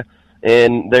Africa,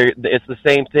 and it's the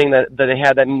same thing that they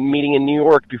had that meeting in New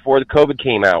York before the COVID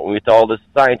came out with all the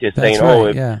scientists saying,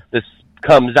 if this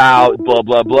comes out, blah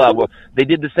blah blah. Well, they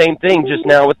did the same thing just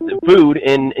now with the food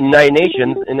in United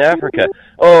Nations in Africa.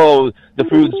 Oh, the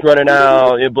food's running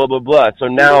out, blah blah blah. So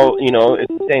now it's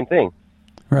the same thing.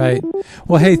 Right.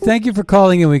 Well, hey, thank you for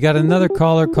calling in. We got another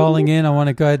caller calling in. I want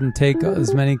to go ahead and take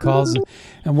as many calls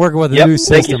and work with a new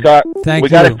system. Thank you, Scott. We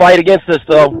got to fight against this,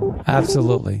 though.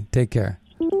 Absolutely. Take care.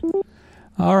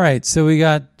 All right. So we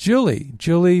got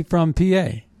Julie from PA.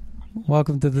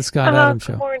 Welcome to the Scott Adams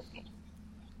Show.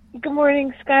 Good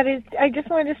morning, Scott. I just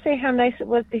wanted to say how nice it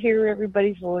was to hear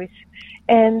everybody's voice.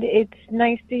 And it's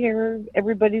nice to hear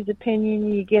everybody's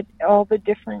opinion. You get all the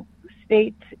different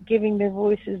states giving their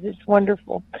voices. It's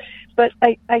wonderful. But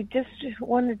I just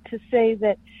wanted to say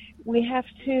that we have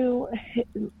to,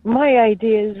 my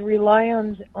idea is rely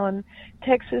on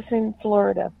Texas and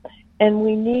Florida, and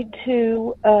we need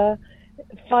to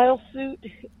file suit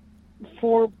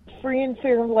for free and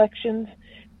fair elections,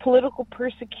 political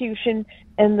persecution,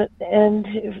 and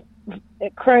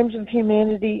crimes of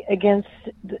humanity against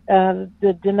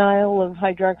the denial of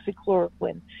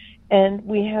hydroxychloroquine. And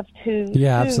we have to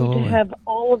sue to have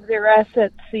all of their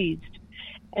assets seized.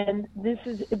 And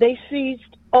they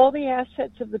seized all the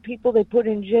assets of the people they put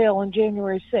in jail on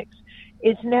January 6th.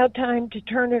 It's now time to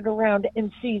turn it around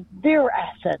and seize their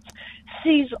assets.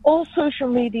 Seize all social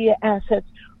media assets,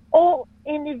 all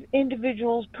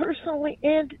individuals personally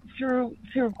and through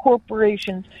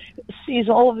corporations. Seize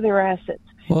all of their assets.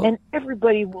 Well, and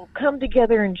everybody will come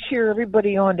together and cheer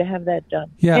everybody on to have that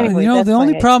done. Yeah, anyway, the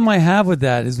only problem I have with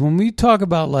that is when we talk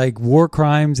about like war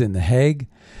crimes in The Hague,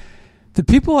 the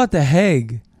people at The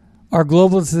Hague are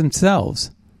globalists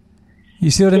themselves.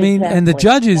 You see what I mean? And the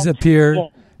judges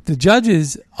the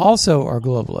judges also are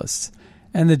globalists.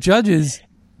 And the judges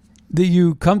that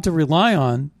you come to rely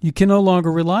on, you can no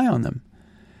longer rely on them.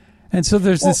 And so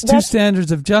there's this two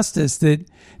standards of justice that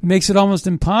makes it almost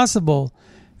impossible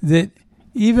that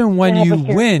even when you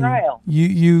win,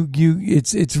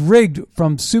 it's rigged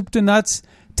from soup to nuts,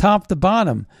 top to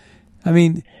bottom. I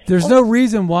mean, there's no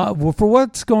reason why for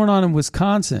what's going on in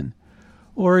Wisconsin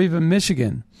or even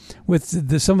Michigan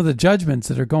with some of the judgments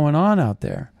that are going on out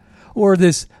there. Or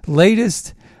this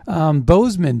latest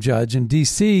Bozeman judge in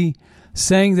D.C.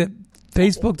 saying that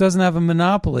Facebook doesn't have a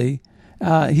monopoly.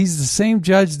 He's the same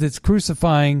judge that's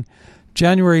crucifying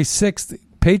January 6th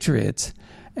patriots.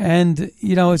 And,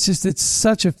 it's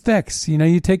such a fix.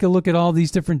 You take a look at all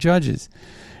these different judges,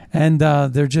 and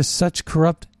they're just such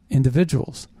corrupt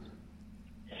individuals.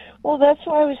 Well, that's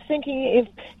why I was thinking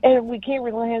and we can't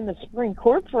rely on the Supreme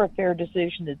Court for a fair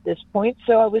decision at this point.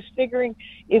 So I was figuring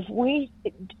if we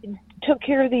took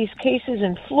care of these cases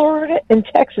in Florida and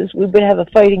Texas, we would have a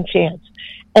fighting chance.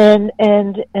 And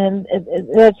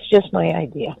that's just my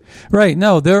idea. Right.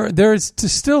 No, there's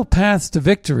still paths to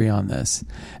victory on this.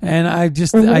 And I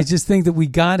just think that we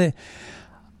got to,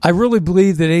 I really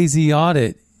believe that AZ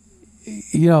Audit,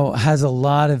 has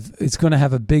it's going to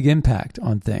have a big impact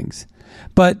on things.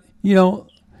 But,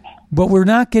 but we're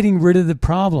not getting rid of the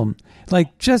problem.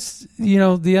 Like just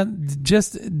in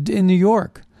New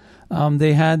York,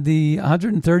 they had the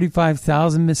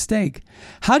 135,000 mistake.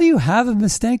 How do you have a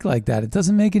mistake like that? It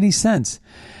doesn't make any sense.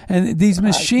 And these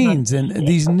machines and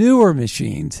these newer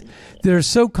machines, they're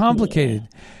so complicated.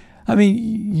 I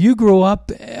mean, you grew up,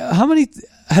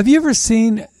 have you ever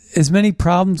seen as many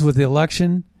problems with the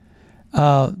election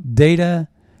data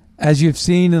as you've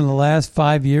seen in the last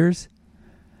 5 years?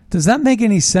 Does that make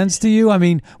any sense to you? I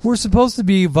mean, we're supposed to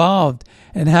be evolved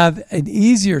and have an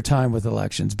easier time with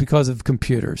elections because of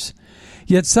computers.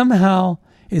 Yet somehow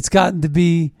it's gotten to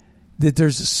be that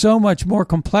there's so much more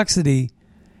complexity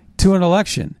to an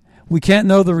election. We can't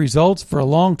know the results for a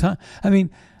long time. I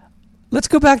mean, let's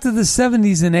go back to the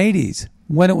 70s and 80s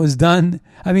when it was done.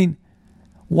 I mean,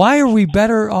 why are we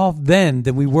better off then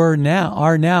than we are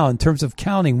now in terms of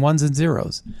counting ones and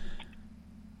zeros?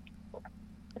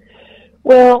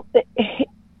 Well,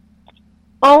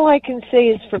 all I can say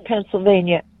is for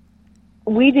Pennsylvania,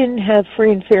 we didn't have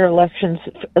free and fair elections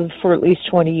for at least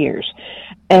 20 years.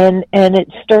 And it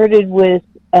started with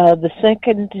the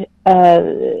second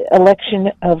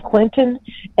election of Clinton,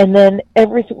 and then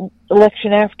every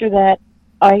election after that,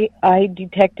 I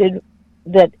detected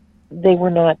that they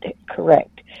were not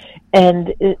correct.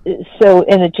 And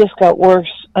it just got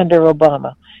worse under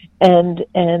Obama. And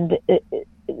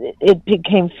it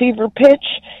became fever pitch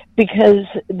because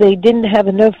they didn't have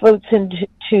enough votes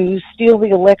to steal the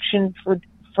election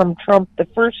from Trump the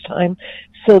first time,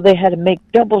 so they had to make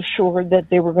double sure that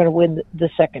they were going to win the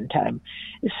second time.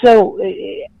 So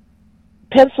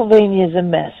Pennsylvania is a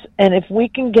mess, and if we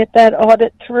can get that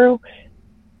audit through,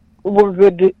 we're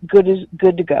good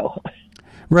to go.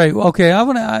 Right. Okay. I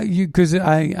want to because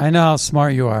I know how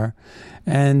smart you are,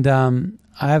 and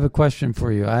I have a question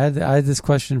for you. I had this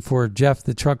question for Jeff,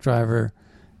 the truck driver,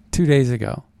 2 days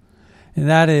ago. And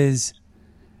that is,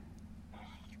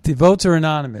 the votes are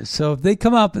anonymous. So if they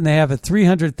come up and they have a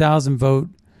 300,000 vote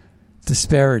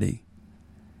disparity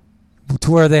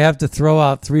to where they have to throw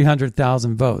out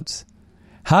 300,000 votes,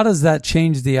 how does that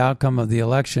change the outcome of the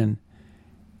election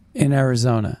in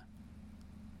Arizona?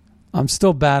 I'm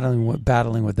still battling with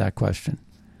that question.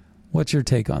 What's your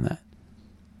take on that?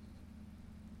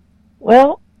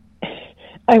 Well,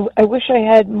 I wish I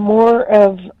had more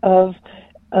of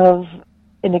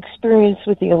an experience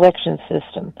with the election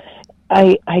system.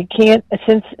 I can't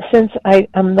since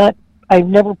I've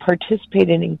never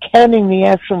participated in counting the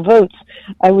actual votes.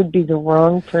 I would be the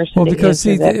wrong person to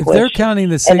answer that if question. They're counting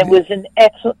the and it was an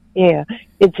excellent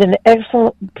it's an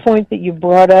excellent point that you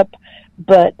brought up.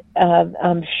 But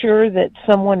I'm sure that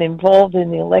someone involved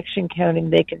in the election counting,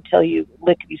 they can tell you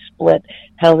lickety-split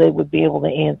how they would be able to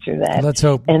answer that. Let's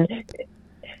hope. And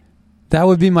that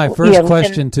would be my first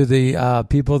question to the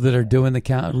people that are doing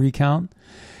the recount.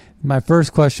 My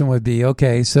first question would be,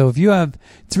 okay, so if you have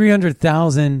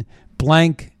 300,000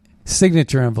 blank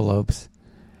signature envelopes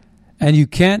and you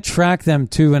can't track them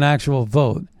to an actual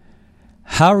vote,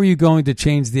 how are you going to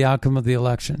change the outcome of the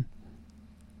election?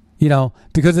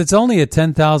 Because it's only a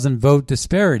 10,000 vote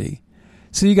disparity.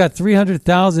 So you got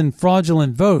 300,000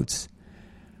 fraudulent votes,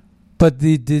 but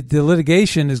the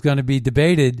litigation is going to be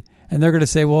debated, and they're going to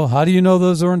say, well, how do you know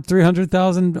those aren't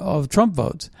 300,000 of Trump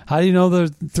votes? How do you know there's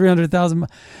 300,000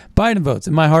 Biden votes?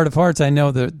 In my heart of hearts, I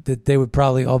know that they would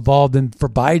probably evolve for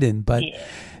Biden, but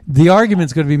the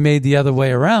argument's going to be made the other way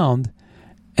around.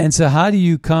 And so how do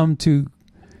you come to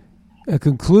a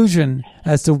conclusion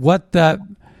as to what that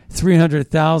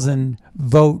 300,000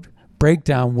 vote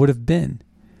breakdown would have been,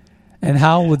 and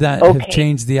how would that have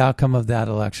changed the outcome of that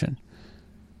election?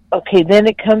 Okay, then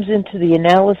it comes into the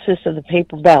analysis of the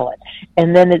paper ballot,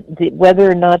 and then whether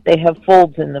or not they have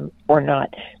folds in them or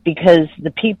not, because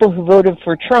the people who voted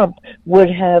for Trump would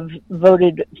have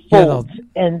voted folds,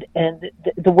 and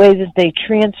the way that they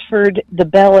transferred the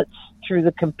ballots through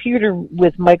the computer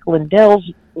with Michael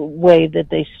Lindell's way that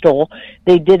they stole,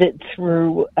 they did it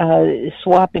through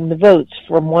swapping the votes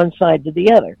from one side to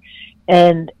the other,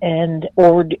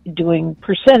 or doing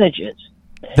percentages.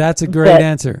 That's a great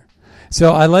answer.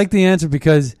 So I like the answer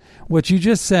because what you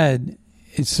just said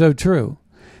is so true.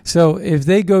 So if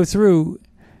they go through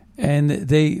and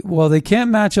they can't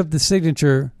match up the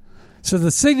signature. So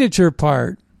the signature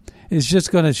part is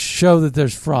just going to show that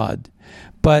there's fraud.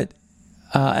 But,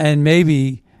 and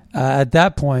maybe at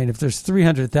that point, if there's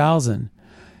 300,000,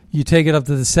 you take it up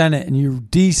to the Senate and you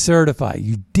decertify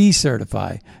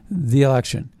the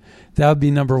election. That would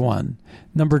be number one.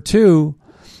 Number two,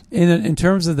 in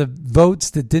terms of the votes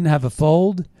that didn't have a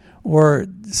fold, or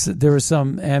there was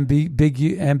some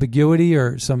ambiguity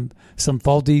or some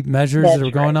faulty measures that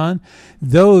are going on,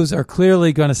 those are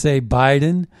clearly going to say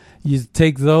Biden. You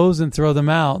take those and throw them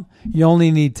out. You only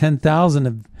need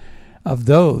 10,000 of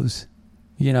those,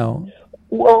 you know.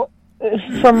 Well,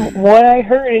 from what I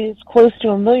heard, it's close to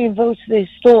 1 million votes they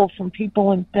stole from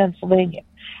people in Pennsylvania.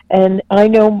 And I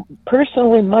know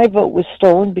personally my vote was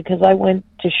stolen because I went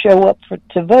to show up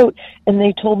to vote, and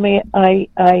they told me I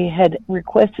had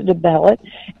requested a ballot,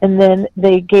 and then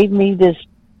they gave me this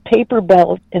paper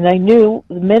ballot, and I knew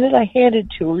the minute I handed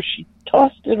it to her, she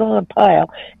tossed it on a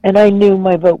pile, and I knew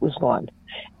my vote was gone.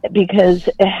 Because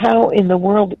how in the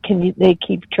world can they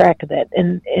keep track of that?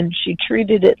 And she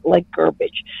treated it like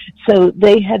garbage. So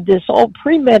they had this all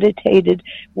premeditated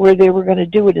where they were going to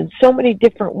do it in so many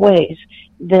different ways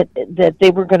that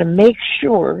they were going to make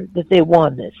sure that they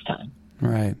won this time.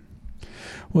 Right.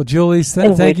 Well, Julie,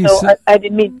 thank you. So I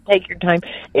didn't mean to take your time.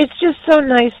 It's just so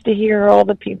nice to hear all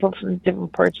the people from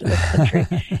different parts of the country.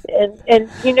 and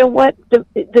you know what?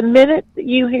 The minute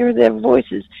you hear their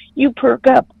voices, you perk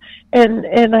up.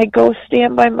 And I go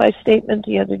stand by my statement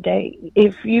the other day.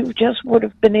 If you just would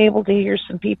have been able to hear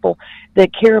some people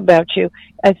that care about you,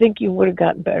 I think you would have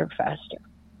gotten better faster.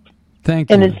 Thank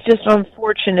you. And it's just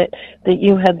unfortunate that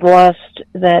you had lost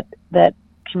that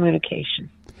communication.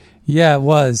 Yeah, it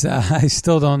was. I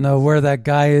still don't know where that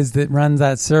guy is that runs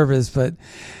that service, but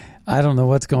I don't know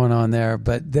what's going on there.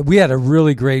 But we had a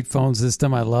really great phone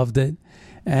system. I loved it.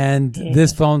 And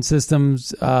this phone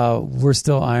systems, we're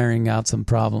still ironing out some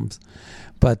problems.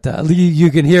 But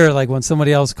you can hear it, like when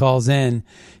somebody else calls in,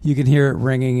 you can hear it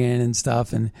ringing in and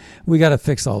stuff. And we got to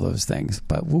fix all those things,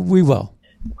 but we will.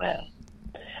 Well,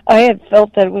 I had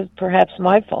felt that it was perhaps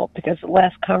my fault because the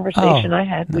last conversation I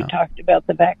had, we talked about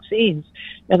the vaccines.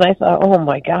 And I thought, oh,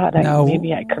 my God,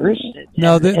 maybe I cursed it.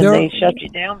 No, and they shut you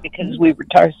down because we were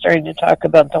starting to talk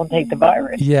about don't take the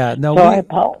virus. Yeah, no. So I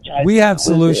apologize. We have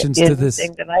solutions to this.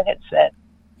 Thing that I had said.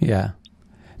 Yeah.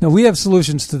 No, we have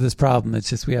solutions to this problem. It's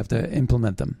just we have to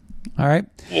implement them. All right?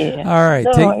 Yeah. All right.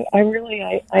 No,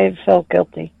 I felt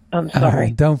guilty. I'm sorry. All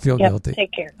right. Don't feel guilty.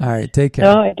 Take care. All right. Take care.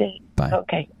 No, I didn't. Bye.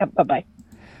 Okay. Bye-bye.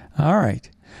 All right.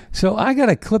 So I got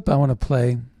a clip I want to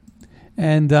play.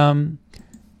 And,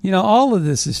 all of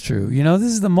this is true. This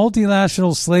is the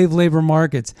multinational slave labor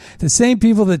markets. The same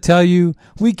people that tell you,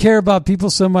 we care about people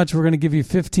so much, we're going to give you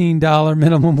 $15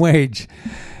 minimum wage.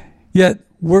 Yet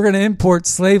we're going to import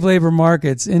slave labor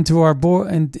markets into our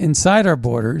inside our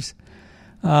borders.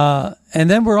 And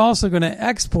then we're also going to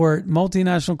export.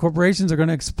 Multinational corporations are going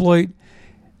to exploit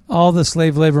all the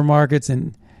slave labor markets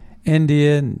in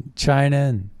India and China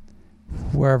and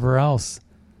wherever else,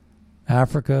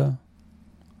 Africa,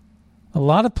 a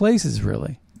lot of places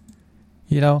really,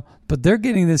 but they're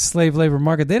getting this slave labor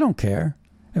market. They don't care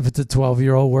if it's a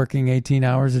 12-year-old working 18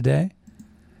 hours a day.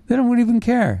 They don't even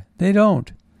care. They don't,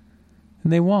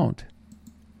 and they won't.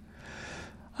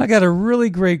 I got a really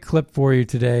great clip for you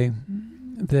today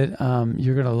that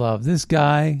you're going to love. This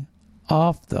guy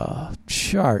off the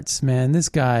charts, man. This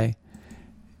guy,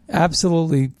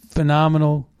 absolutely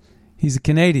phenomenal. He's a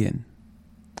Canadian.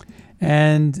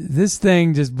 And this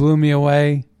thing just blew me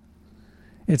away.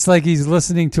 It's like he's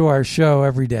listening to our show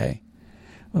every day.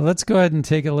 Well, let's go ahead and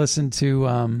take a listen to,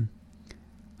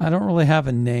 I don't really have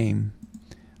a name.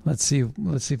 Let's see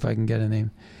if I can get a name.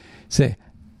 So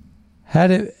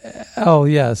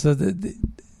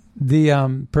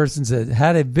the person said,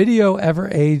 had a video ever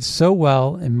aged so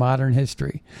well in modern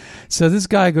history? So this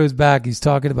guy goes back, he's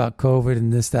talking about COVID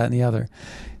and this, that, and the other.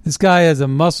 This guy has a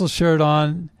muscle shirt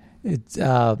on.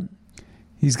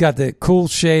 He's got the cool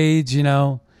shades,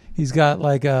 He's got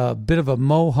like a bit of a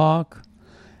mohawk,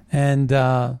 and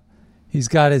he's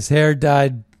got his hair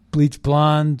dyed bleach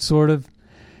blonde, sort of.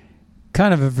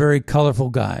 Kind of a very colorful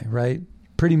guy, right?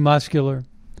 Pretty muscular.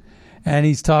 And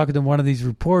he's talking to one of these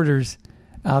reporters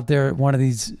out there at one of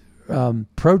these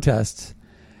protests.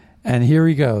 And here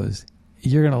he goes.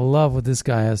 You're going to love what this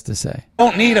guy has to say.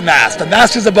 Don't need a mask. The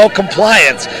mask is about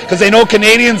compliance because they know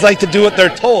Canadians like to do what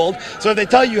they're told. So if they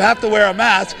tell you have to wear a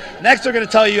mask, next they're going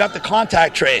to tell you have to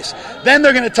contact trace. Then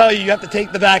they're going to tell you have to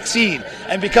take the vaccine.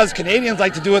 And because Canadians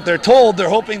like to do what they're told, they're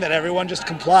hoping that everyone just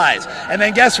complies. And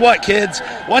then guess what, kids?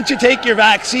 Once you take your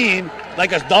vaccine,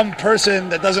 like a dumb person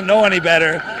that doesn't know any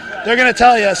better, they're going to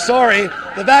tell you, sorry,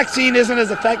 the vaccine isn't as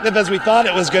effective as we thought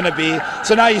it was going to be.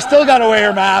 So now you still got to wear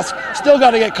your mask, still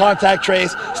got to get contact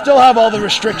trace, still have all the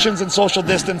restrictions and social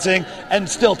distancing, and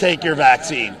still take your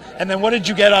vaccine. And then what did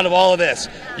you get out of all of this?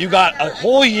 You got a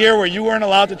whole year where you weren't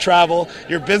allowed to travel,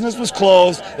 your business was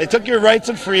closed, they took your rights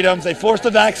and freedoms, they forced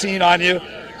a vaccine on you,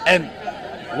 and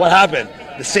what happened?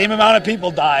 The same amount of people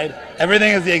died.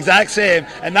 Everything is the exact same.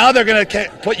 And now they're going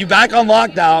to put you back on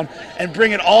lockdown and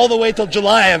bring it all the way till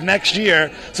July of next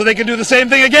year so they can do the same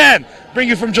thing again. Bring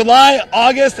you from July,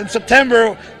 August, and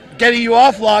September, getting you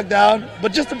off lockdown,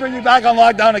 but just to bring you back on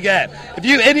lockdown again. If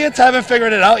you idiots haven't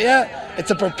figured it out yet,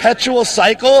 it's a perpetual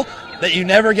cycle that you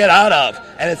never get out of.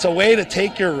 And it's a way to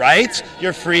take your rights,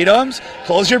 your freedoms,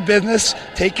 close your business,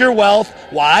 take your wealth.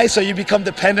 Why? So you become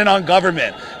dependent on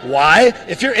government. Why?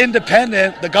 If you're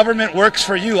independent, the government works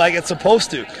for you like it's supposed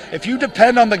to. If you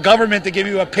depend on the government to give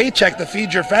you a paycheck to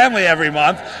feed your family every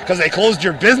month because they closed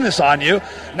your business on you,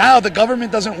 now the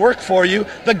government doesn't work for you,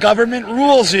 the government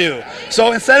rules you.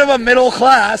 So instead of a middle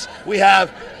class, we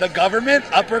have the government,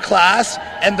 upper class,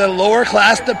 and the lower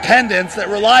class dependents that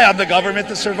rely on the government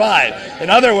to survive. In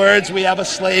other words, we have a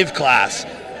slave class,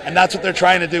 and that's what they're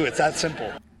trying to do. It's that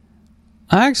simple.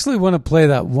 I actually want to play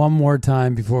that one more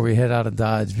time before we head out of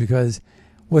Dodge, because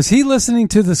was he listening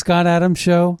to the Scott Adams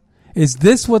Show? Is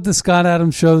this what the Scott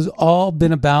Adams Show's all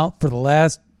been about for the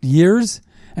last years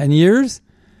and years?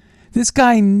 This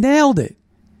guy nailed it.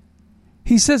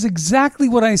 He says exactly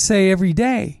what I say every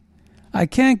day. I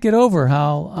can't get over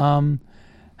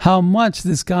how much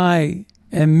this guy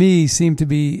and me seem to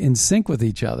be in sync with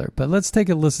each other. But let's take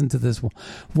a listen to this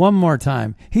one more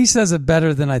time. He says it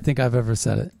better than I think I've ever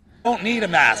said it. Don't need a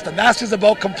mask. The mask is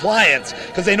about compliance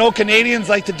because they know Canadians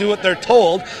like to do what they're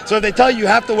told. So if they tell you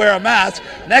have to wear a mask,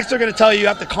 next they're going to tell you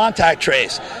have to contact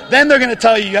trace. Then they're going to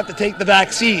tell you have to take the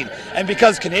vaccine. And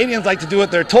because Canadians like to do what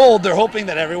they're told, they're hoping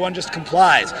that everyone just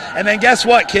complies. And then guess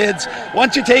what, kids?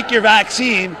 Once you take your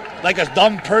vaccine, like a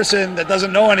dumb person that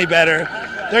doesn't know any better,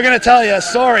 they're going to tell you,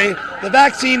 sorry, the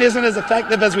vaccine isn't as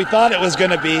effective as we thought it was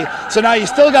going to be. So now you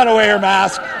still got to wear your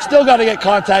mask, still got to get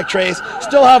contact trace,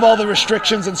 still have all the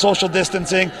restrictions and social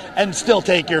distancing, and still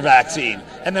take your vaccine.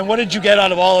 And then what did you get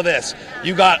out of all of this?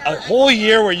 You got a whole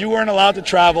year where you weren't allowed to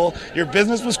travel, your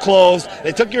business was closed,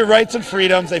 they took your rights and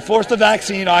freedoms, they forced a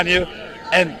vaccine on you,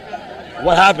 and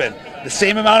what happened? The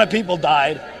same amount of people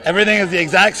died. Everything is the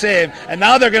exact same. And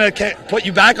now they're going to put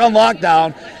you back on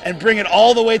lockdown and bring it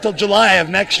all the way till July of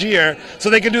next year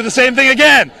so they can do the same thing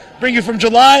again. Bring you from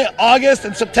July, August,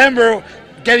 and September,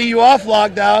 getting you off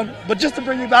lockdown, but just to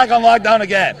bring you back on lockdown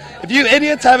again. If you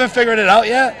idiots haven't figured it out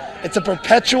yet, it's a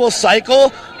perpetual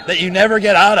cycle that you never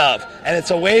get out of. And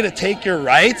it's a way to take your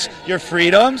rights, your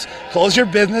freedoms, close your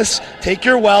business, take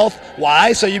your wealth.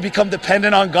 Why? So you become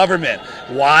dependent on government.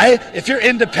 Why? If you're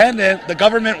independent, the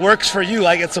government works for you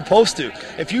like it's supposed to.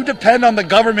 If you depend on the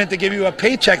government to give you a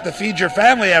paycheck to feed your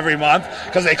family every month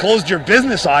because they closed your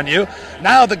business on you,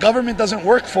 now the government doesn't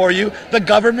work for you, the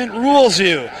government rules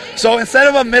you. So instead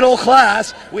of a middle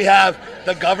class, we have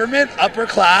the government, upper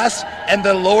class, and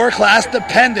the lower class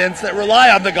dependents that rely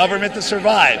on the government to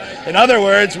survive. In other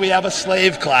words, we have a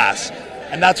slave class,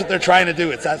 and that's what they're trying to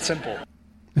do. It's that simple.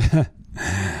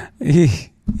 He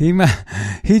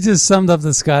just summed up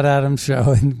the Scott Adams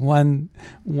Show in one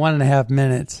and a half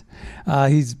minutes.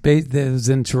 It was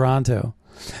in Toronto.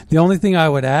 The only thing I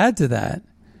would add to that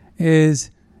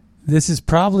is this is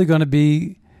probably going to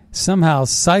be somehow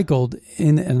cycled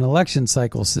in an election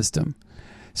cycle system.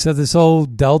 So this whole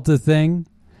Delta thing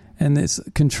and this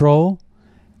control,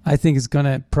 I think is going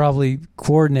to probably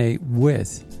coordinate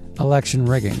with election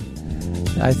rigging.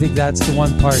 I think that's the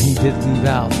one part he did leave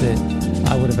out that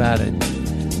I would have added.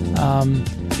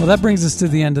 Well, that brings us to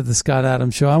the end of the Scott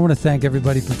Adams Show. I want to thank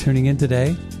everybody for tuning in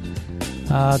today.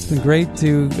 It's been great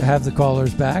to have the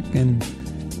callers back, and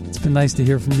it's been nice to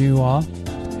hear from you all.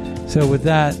 So with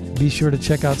that, be sure to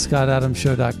check out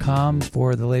scottadamsshow.com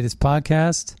for the latest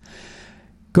podcast.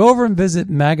 Go over and visit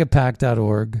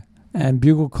magapack.org and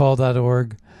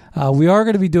buglecall.org. We are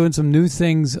going to be doing some new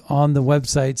things on the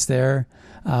websites there.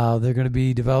 They're going to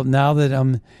be developed now that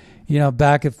I'm,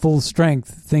 back at full strength.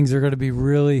 Things are going to be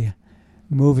really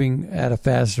moving at a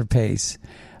faster pace.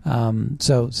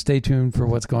 So stay tuned for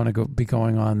what's going to be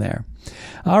going on there.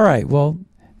 All right. Well,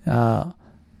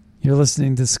 you're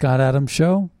listening to Scott Adams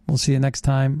Show. We'll see you next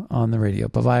time on the radio.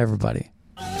 Bye-bye, everybody.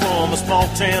 From a small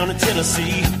town in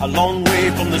Tennessee, a long way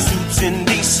from the suits in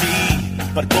D.C.,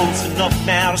 but close enough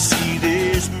now to see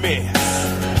this mess.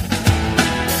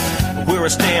 Where I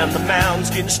stand, the mound's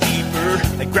getting steeper.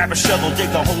 They grab a shovel, dig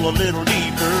the hole a little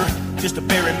deeper, just to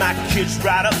bury my kids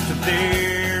right up to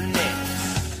there.